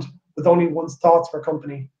imprisoned with only one's thoughts for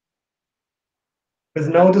company. With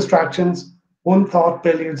no distractions, one thought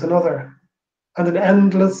billiards another, and an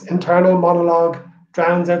endless internal monologue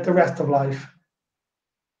drowns out the rest of life,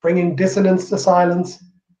 bringing dissonance to silence,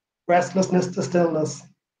 restlessness to stillness,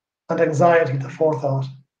 and anxiety to forethought.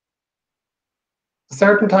 A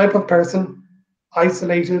certain type of person,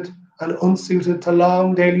 isolated and unsuited to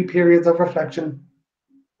long daily periods of reflection,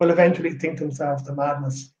 will eventually think themselves to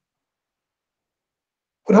madness.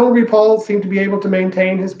 But Hungry Paul seemed to be able to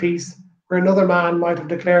maintain his peace where another man might have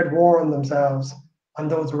declared war on themselves and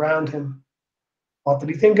those around him. What did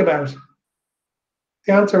he think about?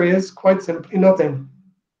 The answer is, quite simply, nothing.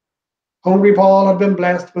 Hungry Paul had been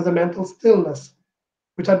blessed with a mental stillness,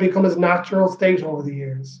 which had become his natural state over the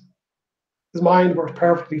years. His mind worked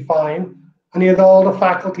perfectly fine, and he had all the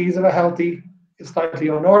faculties of a healthy, if slightly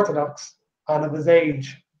unorthodox, man of his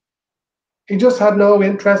age. He just had no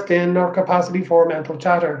interest in or capacity for mental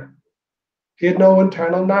chatter. He had no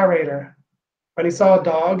internal narrator. When he saw a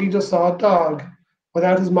dog, he just saw a dog,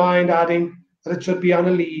 without his mind adding that it should be on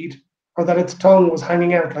a lead or that its tongue was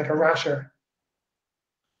hanging out like a rasher.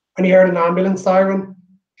 When he heard an ambulance siren,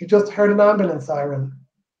 he just heard an ambulance siren,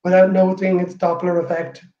 without noting its Doppler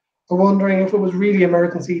effect or wondering if it was really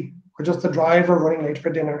emergency or just a driver running late for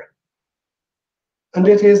dinner. And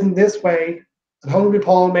it is in this way that Hungry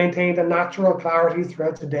Paul maintained a natural clarity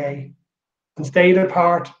throughout the day and stayed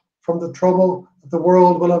apart from the trouble that the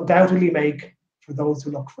world will undoubtedly make for those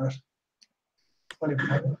who look for it.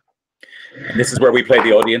 And this is where we play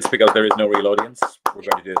the audience because there is no real audience. We're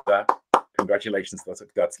going to do that. Congratulations.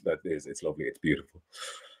 It's lovely. It's beautiful.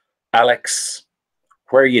 Alex,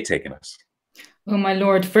 where are you taking us? Oh my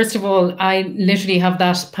Lord. First of all, I literally have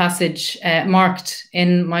that passage marked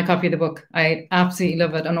in my copy of the book. I absolutely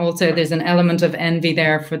love it. And also there's an element of envy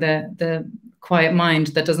there for the quiet mind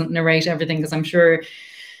that doesn't narrate everything, because I'm sure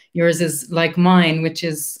yours is like mine, which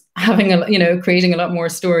is having creating a lot more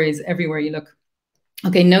stories everywhere you look.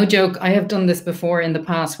 Okay, no joke. I have done this before in the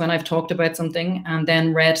past when I've talked about something and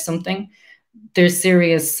then read something. There's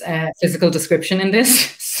serious physical description in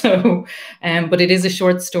this. So, but it is a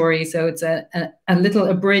short story. So it's a little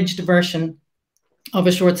abridged version of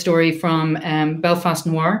a short story from Belfast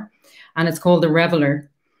Noir, and it's called The Reveller.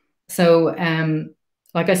 So,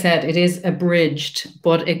 like I said, it is abridged,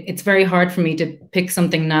 but it's very hard for me to pick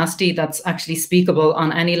something nasty that's actually speakable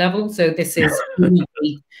on any level. So this is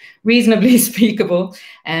reasonably speakable.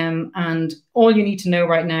 And all you need to know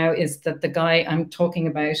right now is that the guy I'm talking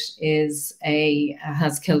about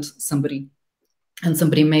has killed somebody, and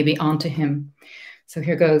somebody may be onto him. So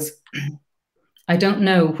here goes. I don't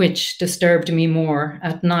know which disturbed me more,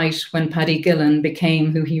 at night when Paddy Gillen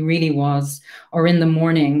became who he really was, or in the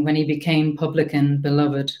morning when he became publican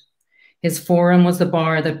beloved. His forum was the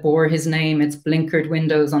bar that bore his name, its blinkered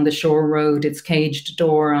windows on the shore road, its caged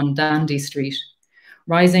door on Dandy Street.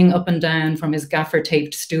 Rising up and down from his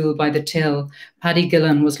gaffer-taped stool by the till, Paddy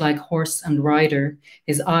Gillen was like horse and rider,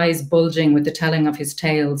 his eyes bulging with the telling of his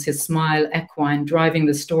tales, his smile equine, driving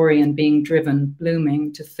the story and being driven,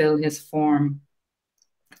 blooming to fill his form.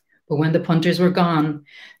 But when the punters were gone,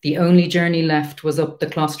 the only journey left was up the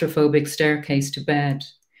claustrophobic staircase to bed.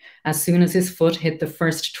 As soon as his foot hit the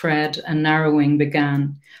first tread, a narrowing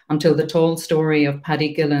began, until the tall story of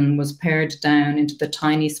Paddy Gillen was pared down into the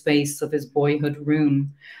tiny space of his boyhood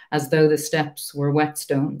room, as though the steps were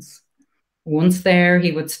whetstones. Once there,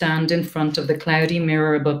 he would stand in front of the cloudy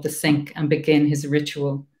mirror above the sink and begin his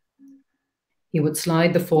ritual. He would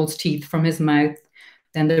slide the false teeth from his mouth,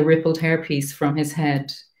 then the rippled hairpiece from his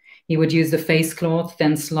head. He would use the face cloth,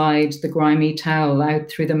 then slide the grimy towel out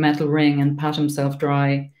through the metal ring and pat himself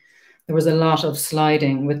dry. There was a lot of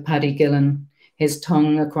sliding with Paddy Gillen, his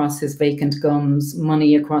tongue across his vacant gums,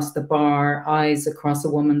 money across the bar, eyes across a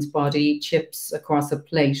woman's body, chips across a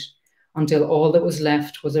plate, until all that was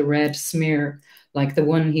left was a red smear, like the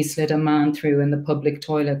one he slid a man through in the public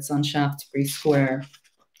toilets on Shaftesbury Square.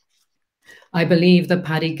 I believe that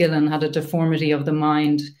Paddy Gillen had a deformity of the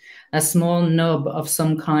mind, a small nub of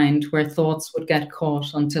some kind where thoughts would get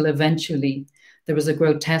caught until eventually there was a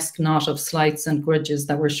grotesque knot of slights and grudges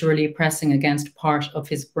that were surely pressing against part of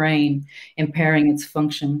his brain, impairing its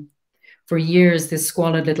function. For years, this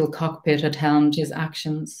squalid little cockpit had helmed his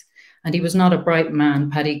actions, and he was not a bright man,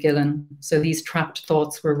 Paddy Gillen, so these trapped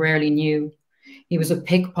thoughts were rarely new. He was a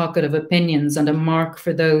pickpocket of opinions and a mark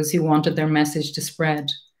for those who wanted their message to spread.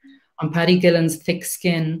 On Paddy Gillen's thick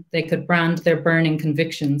skin, they could brand their burning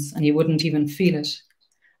convictions, and he wouldn't even feel it.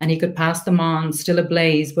 And he could pass them on, still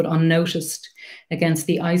ablaze but unnoticed, against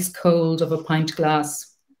the ice cold of a pint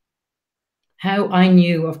glass. How I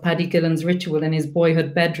knew of Paddy Gillen's ritual in his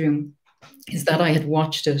boyhood bedroom is that I had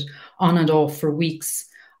watched it on and off for weeks,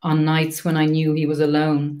 on nights when I knew he was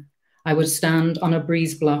alone. I would stand on a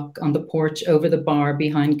breeze block on the porch over the bar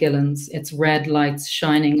behind Gillen's, its red lights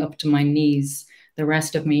shining up to my knees, the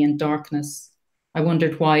rest of me in darkness. I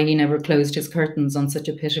wondered why he never closed his curtains on such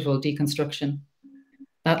a pitiful deconstruction.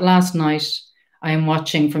 That last night, I am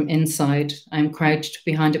watching from inside. I am crouched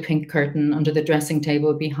behind a pink curtain under the dressing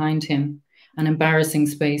table behind him, an embarrassing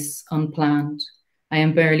space, unplanned. I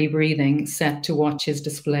am barely breathing, set to watch his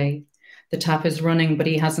display. The tap is running, but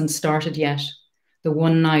he hasn't started yet. The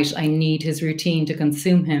one night I need his routine to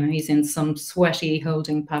consume him, he's in some sweaty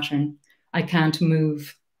holding pattern. I can't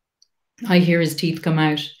move. I hear his teeth come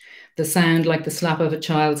out, the sound like the slap of a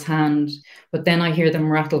child's hand, but then I hear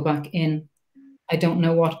them rattle back in. I don't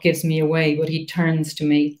know what gives me away, but he turns to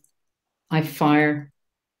me. I fire.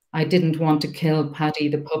 I didn't want to kill Paddy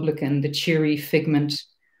the publican, the cheery figment,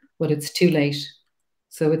 but it's too late.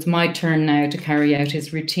 So it's my turn now to carry out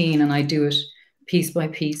his routine, and I do it piece by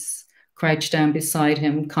piece, crouched down beside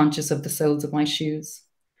him, conscious of the soles of my shoes.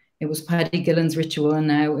 It was Paddy Gillen's ritual, and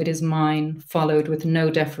now it is mine, followed with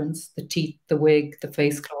no deference, the teeth, the wig, the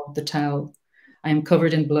face cloth, the towel. I am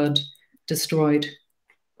covered in blood, destroyed.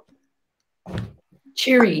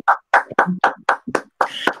 Cheery.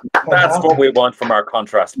 That's what we want from our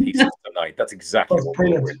contrast pieces tonight. That's exactly what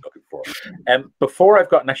we're looking for. Before I've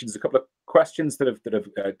gotten, actually, there's a couple of questions that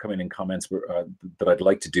have come in comments that I'd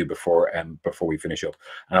like to do before we finish up,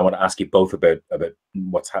 and I want to ask you both about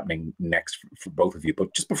what's happening next for both of you.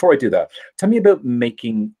 But just before I do that, tell me about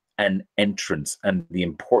making an entrance and the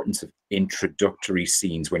importance of introductory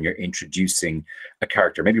scenes when you're introducing a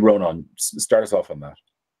character. Maybe Rónán, start us off on that.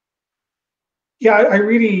 Yeah, I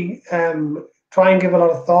really try and give a lot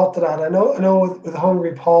of thought to that. I know with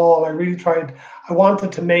Hungry Paul, I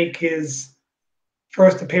wanted to make his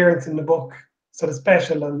first appearance in the book sort of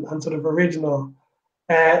special and sort of original.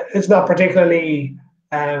 It's not particularly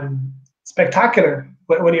spectacular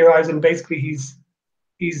when he arrives, and basically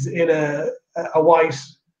he's in a white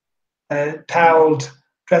toweled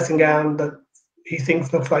dressing gown that he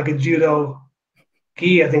thinks looks like a judo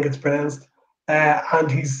gi, I think it's pronounced. And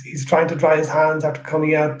he's trying to dry his hands after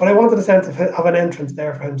coming out. But I wanted a sense of an entrance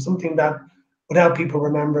there for him, something that would help people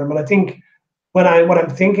remember him. And I think what I'm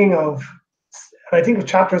thinking of, and I think of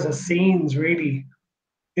chapters as scenes, really.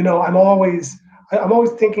 You know, I'm always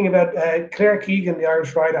thinking about Claire Keegan, the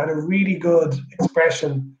Irish writer, had a really good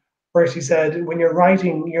expression where she said, when you're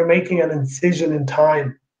writing, you're making an incision in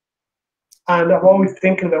time. And I'm always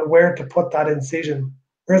thinking about where to put that incision.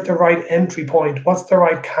 Where's the right entry point? What's the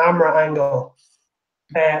right camera angle?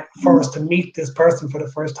 for us to meet this person for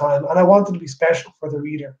the first time. And I want it to be special for the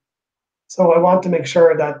reader. So I want to make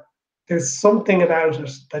sure that there's something about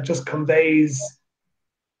it that just conveys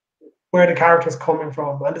where the character is coming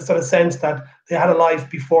from, and the sort of sense that they had a life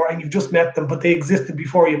before and you've just met them, but they existed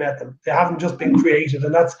before you met them. They haven't just been created.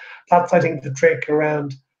 And that's I think, the trick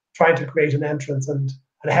around trying to create an entrance and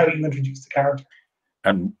how you introduce the character.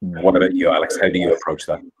 And what about you, Alex? How do you approach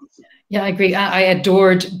that? Yeah, I agree. I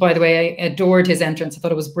adored, by the way, I adored his entrance. I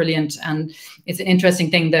thought it was brilliant. And it's an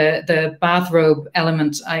interesting thing, the bathrobe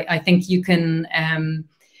element. I think you can,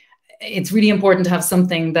 it's really important to have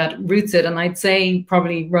something that roots it. And I'd say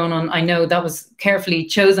probably, Rónán, I know that was carefully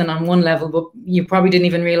chosen on one level, but you probably didn't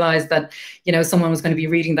even realize that, you know, someone was going to be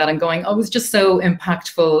reading that and going, oh, it was just so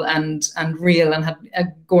impactful and real and had a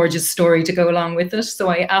gorgeous story to go along with it. So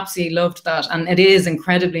I absolutely loved that. And it is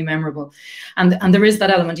incredibly memorable. And there is that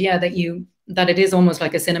element, yeah, that it is almost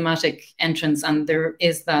like a cinematic entrance. And there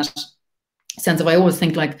is that sense of, I always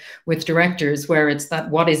think like with directors where it's that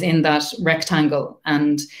what is in that rectangle.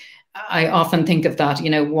 And I often think of that, you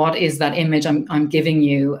know, what is that image I'm giving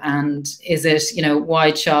you? And is it, you know,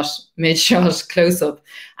 wide shot, mid shot, close up?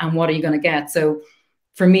 And what are you going to get? So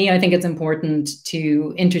for me, I think it's important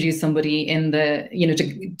to introduce somebody in the, you know,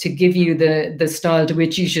 to give you the style to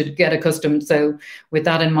which you should get accustomed. So with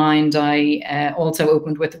that in mind, I also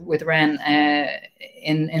opened with Ren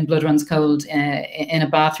in Blood Runs Cold in a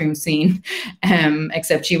bathroom scene,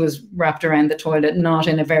 except she was wrapped around the toilet, not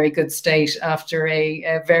in a very good state after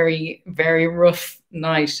a very, very rough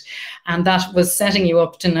night. And that was setting you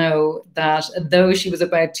up to know that though she was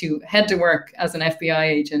about to head to work as an FBI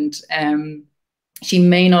agent, she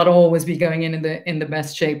may not always be going in the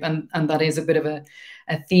best shape, and that is a bit of a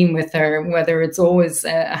theme with her, whether it's always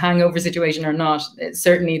a hangover situation or not.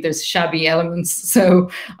 Certainly there's shabby elements,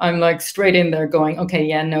 so I'm like straight in there going, okay,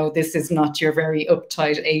 yeah, no, this is not your very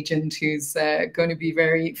uptight agent who's going to be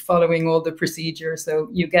very following all the procedure. So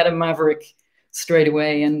you get a maverick straight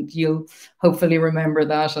away, and you'll hopefully remember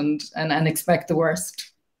that and expect the worst.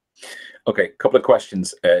 Okay, a couple of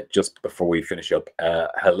questions just before we finish up.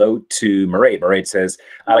 Hello to Mairead. Mairead says,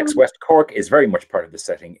 Alex, West Cork is very much part of the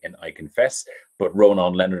setting in I Confess, but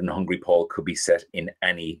Rónán, Leonard and Hungry Paul could be set in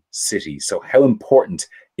any city. So how important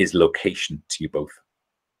is location to you both?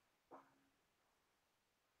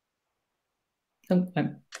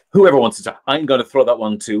 Whoever wants to start. I'm going to throw that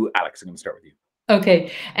one to Alex. I'm going to start with you.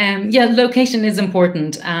 Okay. Yeah, location is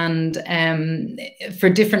important, and for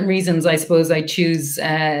different reasons, I suppose I choose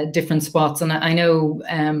different spots. And I know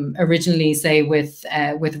originally, say with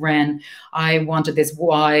Ren, I wanted this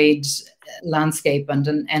wide landscape, and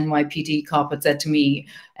an NYPD cop had said to me,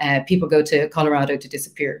 people go to Colorado to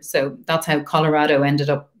disappear. So that's how Colorado ended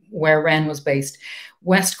up where Ren was based.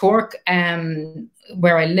 West Cork,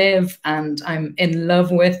 where I live and I'm in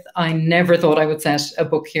love with, I never thought I would set a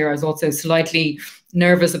book here. I was also slightly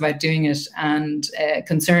nervous about doing it and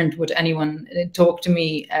concerned would anyone talk to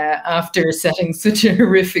me after setting such a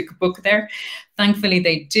horrific book there. Thankfully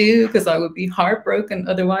they do, because I would be heartbroken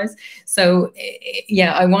otherwise. So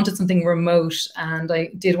yeah, I wanted something remote, and I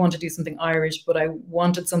did want to do something Irish, but I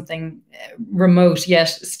wanted something remote yet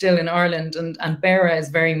still in Ireland, and Beara is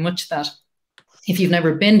very much that. If you've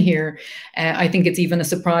never been here, I think it's even a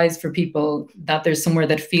surprise for people that there's somewhere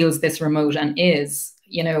that feels this remote and is,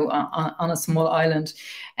 you know, on a small island.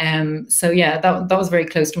 So yeah, that was very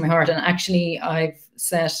close to my heart. And actually, I've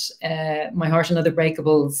set My Heart and Other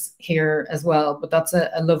Breakables here as well, but that's a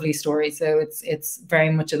lovely story. So it's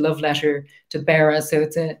very much a love letter to Beara. So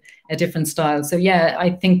it's a different style. So yeah, I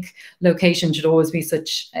think location should always be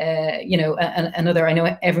such, you know, another, I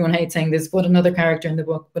know everyone hates saying this, but another character in the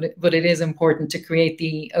book, but it is important to create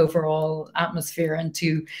the overall atmosphere and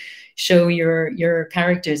to show your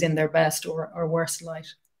characters in their best or worst light.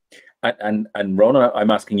 And Rónán, I'm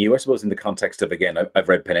asking you, I suppose, in the context of, again, I've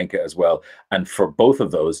read Penenka as well, and for both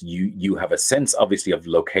of those, you have a sense, obviously, of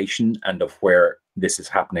location and of where this is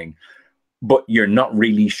happening, but you're not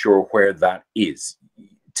really sure where that is.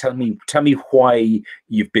 Tell me why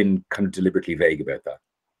you've been kind of deliberately vague about that.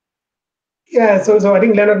 Yeah, so I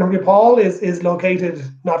think Leonard and Hungry Paul is located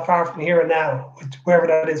not far from here and now, wherever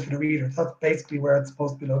that is for the reader. That's basically where it's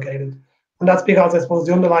supposed to be located, and that's because I suppose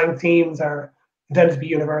the underlying themes are intended to be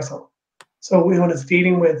universal. So when it's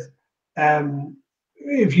dealing with,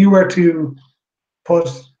 if you were to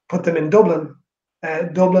put them in Dublin,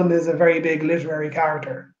 Dublin is a very big literary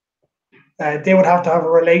character. They would have to have a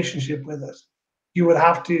relationship with it. You would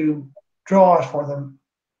have to draw it for them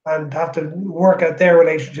and have to work out their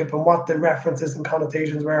relationship and what the references and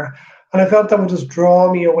connotations were. And I felt that would just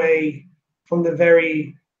draw me away from the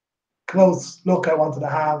very close look I wanted to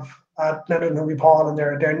have at Leonard and Hungry Paul and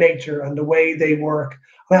their nature and the way they work.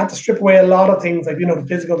 And I had to strip away a lot of things, like, you know, the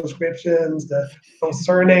physical descriptions, those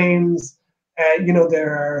surnames. You know,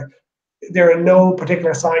 there are no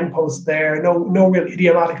particular signposts there, no real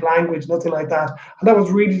idiomatic language, nothing like that. And that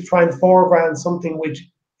was really to try and foreground something which,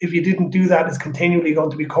 if you didn't do that, is continually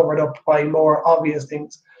going to be covered up by more obvious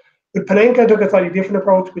things. But Panenka took a slightly different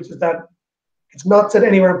approach, which is that it's not set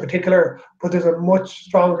anywhere in particular, but there's a much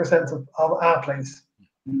stronger sense of our place.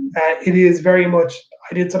 It is very much,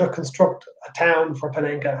 I did sort of construct a town for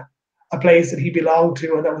Panenka, a place that he belonged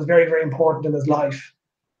to and that was very, very important in his life,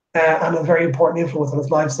 and a very important influence on his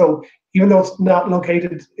life. So even though it's not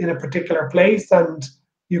located in a particular place, and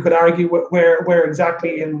you could argue where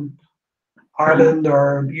exactly in Ireland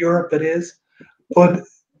or Europe it is, but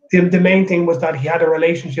the main thing was that he had a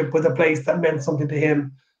relationship with a place that meant something to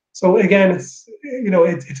him. So again, it's, you know,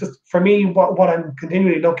 it's just, for me, what I'm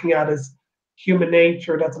continually looking at is human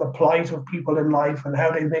nature, that's the plight of people in life and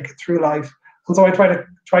how they make it through life. And so I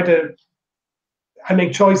I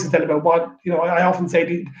make choices then about what, you know, I often say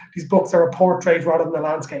these books are a portrait rather than a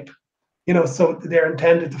landscape, you know, so they're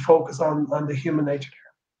intended to focus on the human nature there.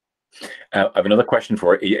 I have another question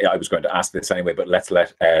for you. I was going to ask this anyway, but let's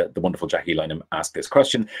let the wonderful Jackie Lynham ask this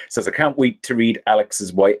question. It says, I can't wait to read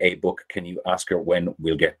Alex's YA book. Can you ask her when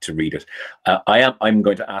we'll get to read it? I'm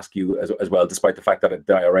going to ask you as well, despite the fact that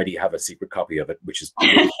I already have a secret copy of it, which is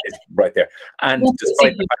right there. And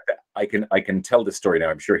despite the fact that I can tell this story now,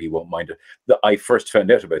 I'm sure he won't mind it, that I first found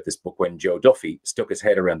out about this book when Joe Duffy stuck his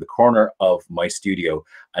head around the corner of my studio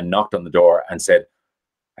and knocked on the door and said,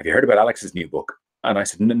 have you heard about Alex's new book? And I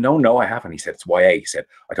said, no, I haven't. He said, it's YA. He said,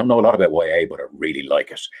 I don't know a lot about YA, but I really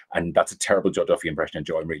like it. And that's a terrible Joe Duffy impression. And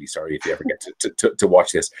Joe, I'm really sorry if you ever get to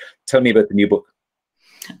watch this. Tell me about the new book.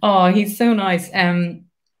 Oh, he's so nice.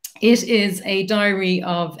 It is a diary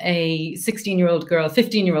of a 16-year-old girl,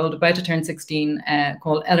 15-year-old, about to turn 16,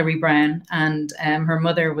 called Ellery Brown. And her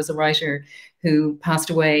mother was a writer who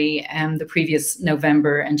passed away the previous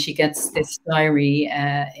November. And she gets this diary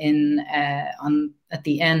at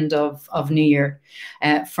the end of New Year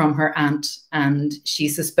from her aunt, and she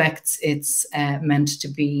suspects it's meant to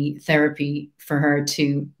be therapy for her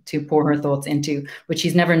to pour her thoughts into, but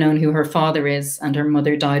she's never known who her father is, and her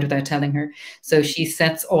mother died without telling her. So she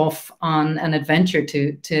sets off on an adventure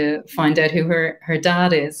to find out who her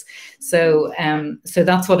dad is. So so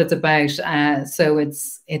that's what it's about. So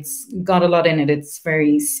it's got a lot in it. It's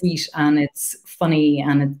very sweet and it's funny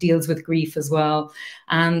and it deals with grief as well,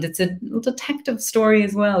 and it's a detective story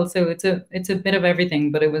as well. So it's a bit of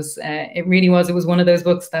everything. But it was one of those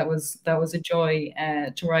books that was a joy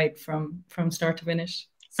to write from start to finish.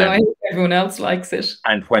 So I hope everyone else likes it.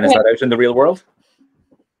 And when is that out in the real world?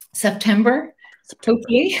 September.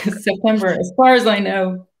 Hopefully September, as far as I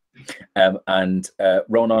know. And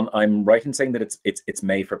Rónán, I'm right in saying that it's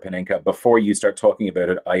May for Panenka. Before you start talking about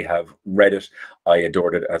it, I have read it. I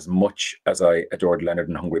adored it as much as I adored Leonard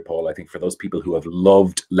and Hungry Paul. I think for those people who have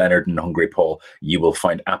loved Leonard and Hungry Paul, you will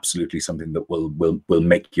find absolutely something that will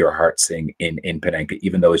make your heart sing in Panenka,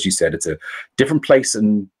 even though, as you said, it's a different place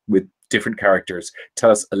and with different characters.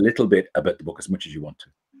 Tell us a little bit about the book, as much as you want to.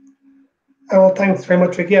 Well, thanks very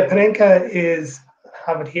much, Rick. Yeah, Panenka is,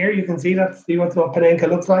 have it here. You can see what Panenka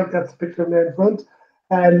looks like. That's the picture there in front.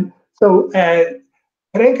 So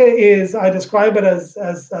Panenka is, I describe it as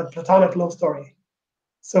a platonic love story.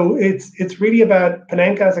 So it's really about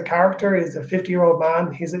Panenka as a character. He's a 50-year-old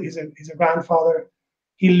man. He's a grandfather.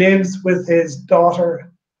 He lives with his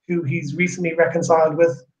daughter, who he's recently reconciled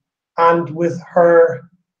with, and with her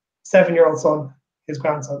 7-year-old son, his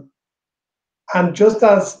grandson. And just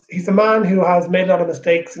as he's a man who has made a lot of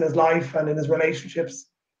mistakes in his life and in his relationships,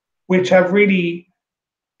 which have really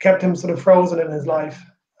kept him sort of frozen in his life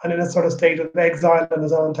and in a sort of state of exile in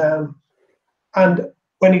his own town. And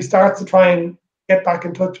when he starts to try and get back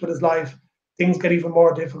in touch with his life, things get even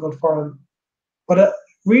more difficult for him. But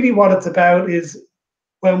really what it's about is,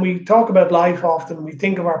 when we talk about life, often we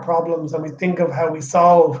think of our problems and we think of how we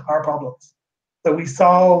solve our problems, that we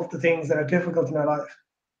solve the things that are difficult in our life.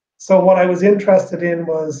 So what I was interested in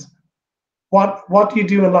was, what do you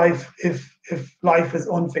do in life if life is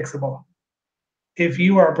unfixable? If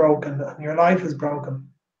you are broken and your life is broken,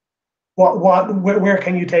 where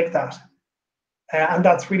can you take that? And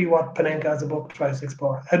that's really what Panenka as a book tries to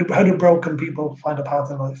explore. How do broken people find a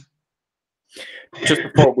path in life? Just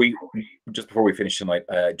before we finish tonight,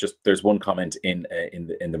 there's one comment in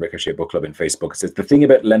the Ricochet Book Club in Facebook. It says, the thing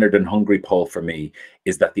about Leonard and Hungry Paul for me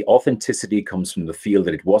is that the authenticity comes from the feel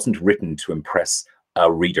that it wasn't written to impress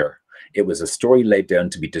a reader. It was a story laid down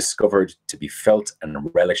to be discovered, to be felt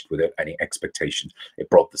and relished without any expectation. It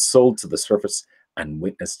brought the soul to the surface and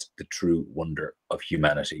witnessed the true wonder of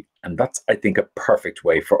humanity. And that's, I think, a perfect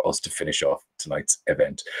way for us to finish off tonight's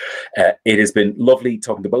event. It has been lovely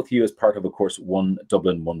talking to both of you as part of course, One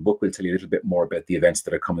Dublin One Book. We'll tell you a little bit more about the events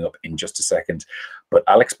that are coming up in just a second. But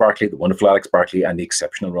Alex Barclay, the wonderful Alex Barclay, and the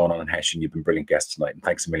exceptional Rónán Hession, you've been brilliant guests tonight. And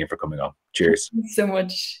thanks a million for coming on. Cheers. Thank you so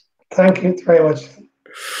much. Thank you very much.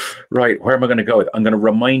 Right, where am I going to go with? I'm going to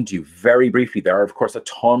remind you very briefly, there are, of course, a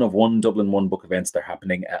ton of One Dublin One Book events. They're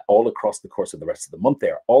happening all across the course of the rest of the month. They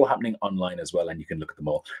are all happening online as well, and you can look at them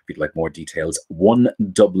all if you'd like more details.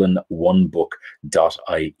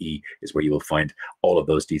 OneDublinOneBook.ie is where you will find all of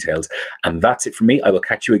those details. And that's it for me. I will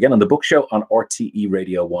catch you again on the book show on RTE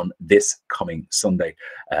Radio 1 this coming Sunday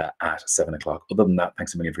at 7 o'clock. Other than that,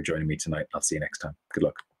 thanks a million for joining me tonight. I'll see you next time. Good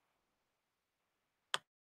luck.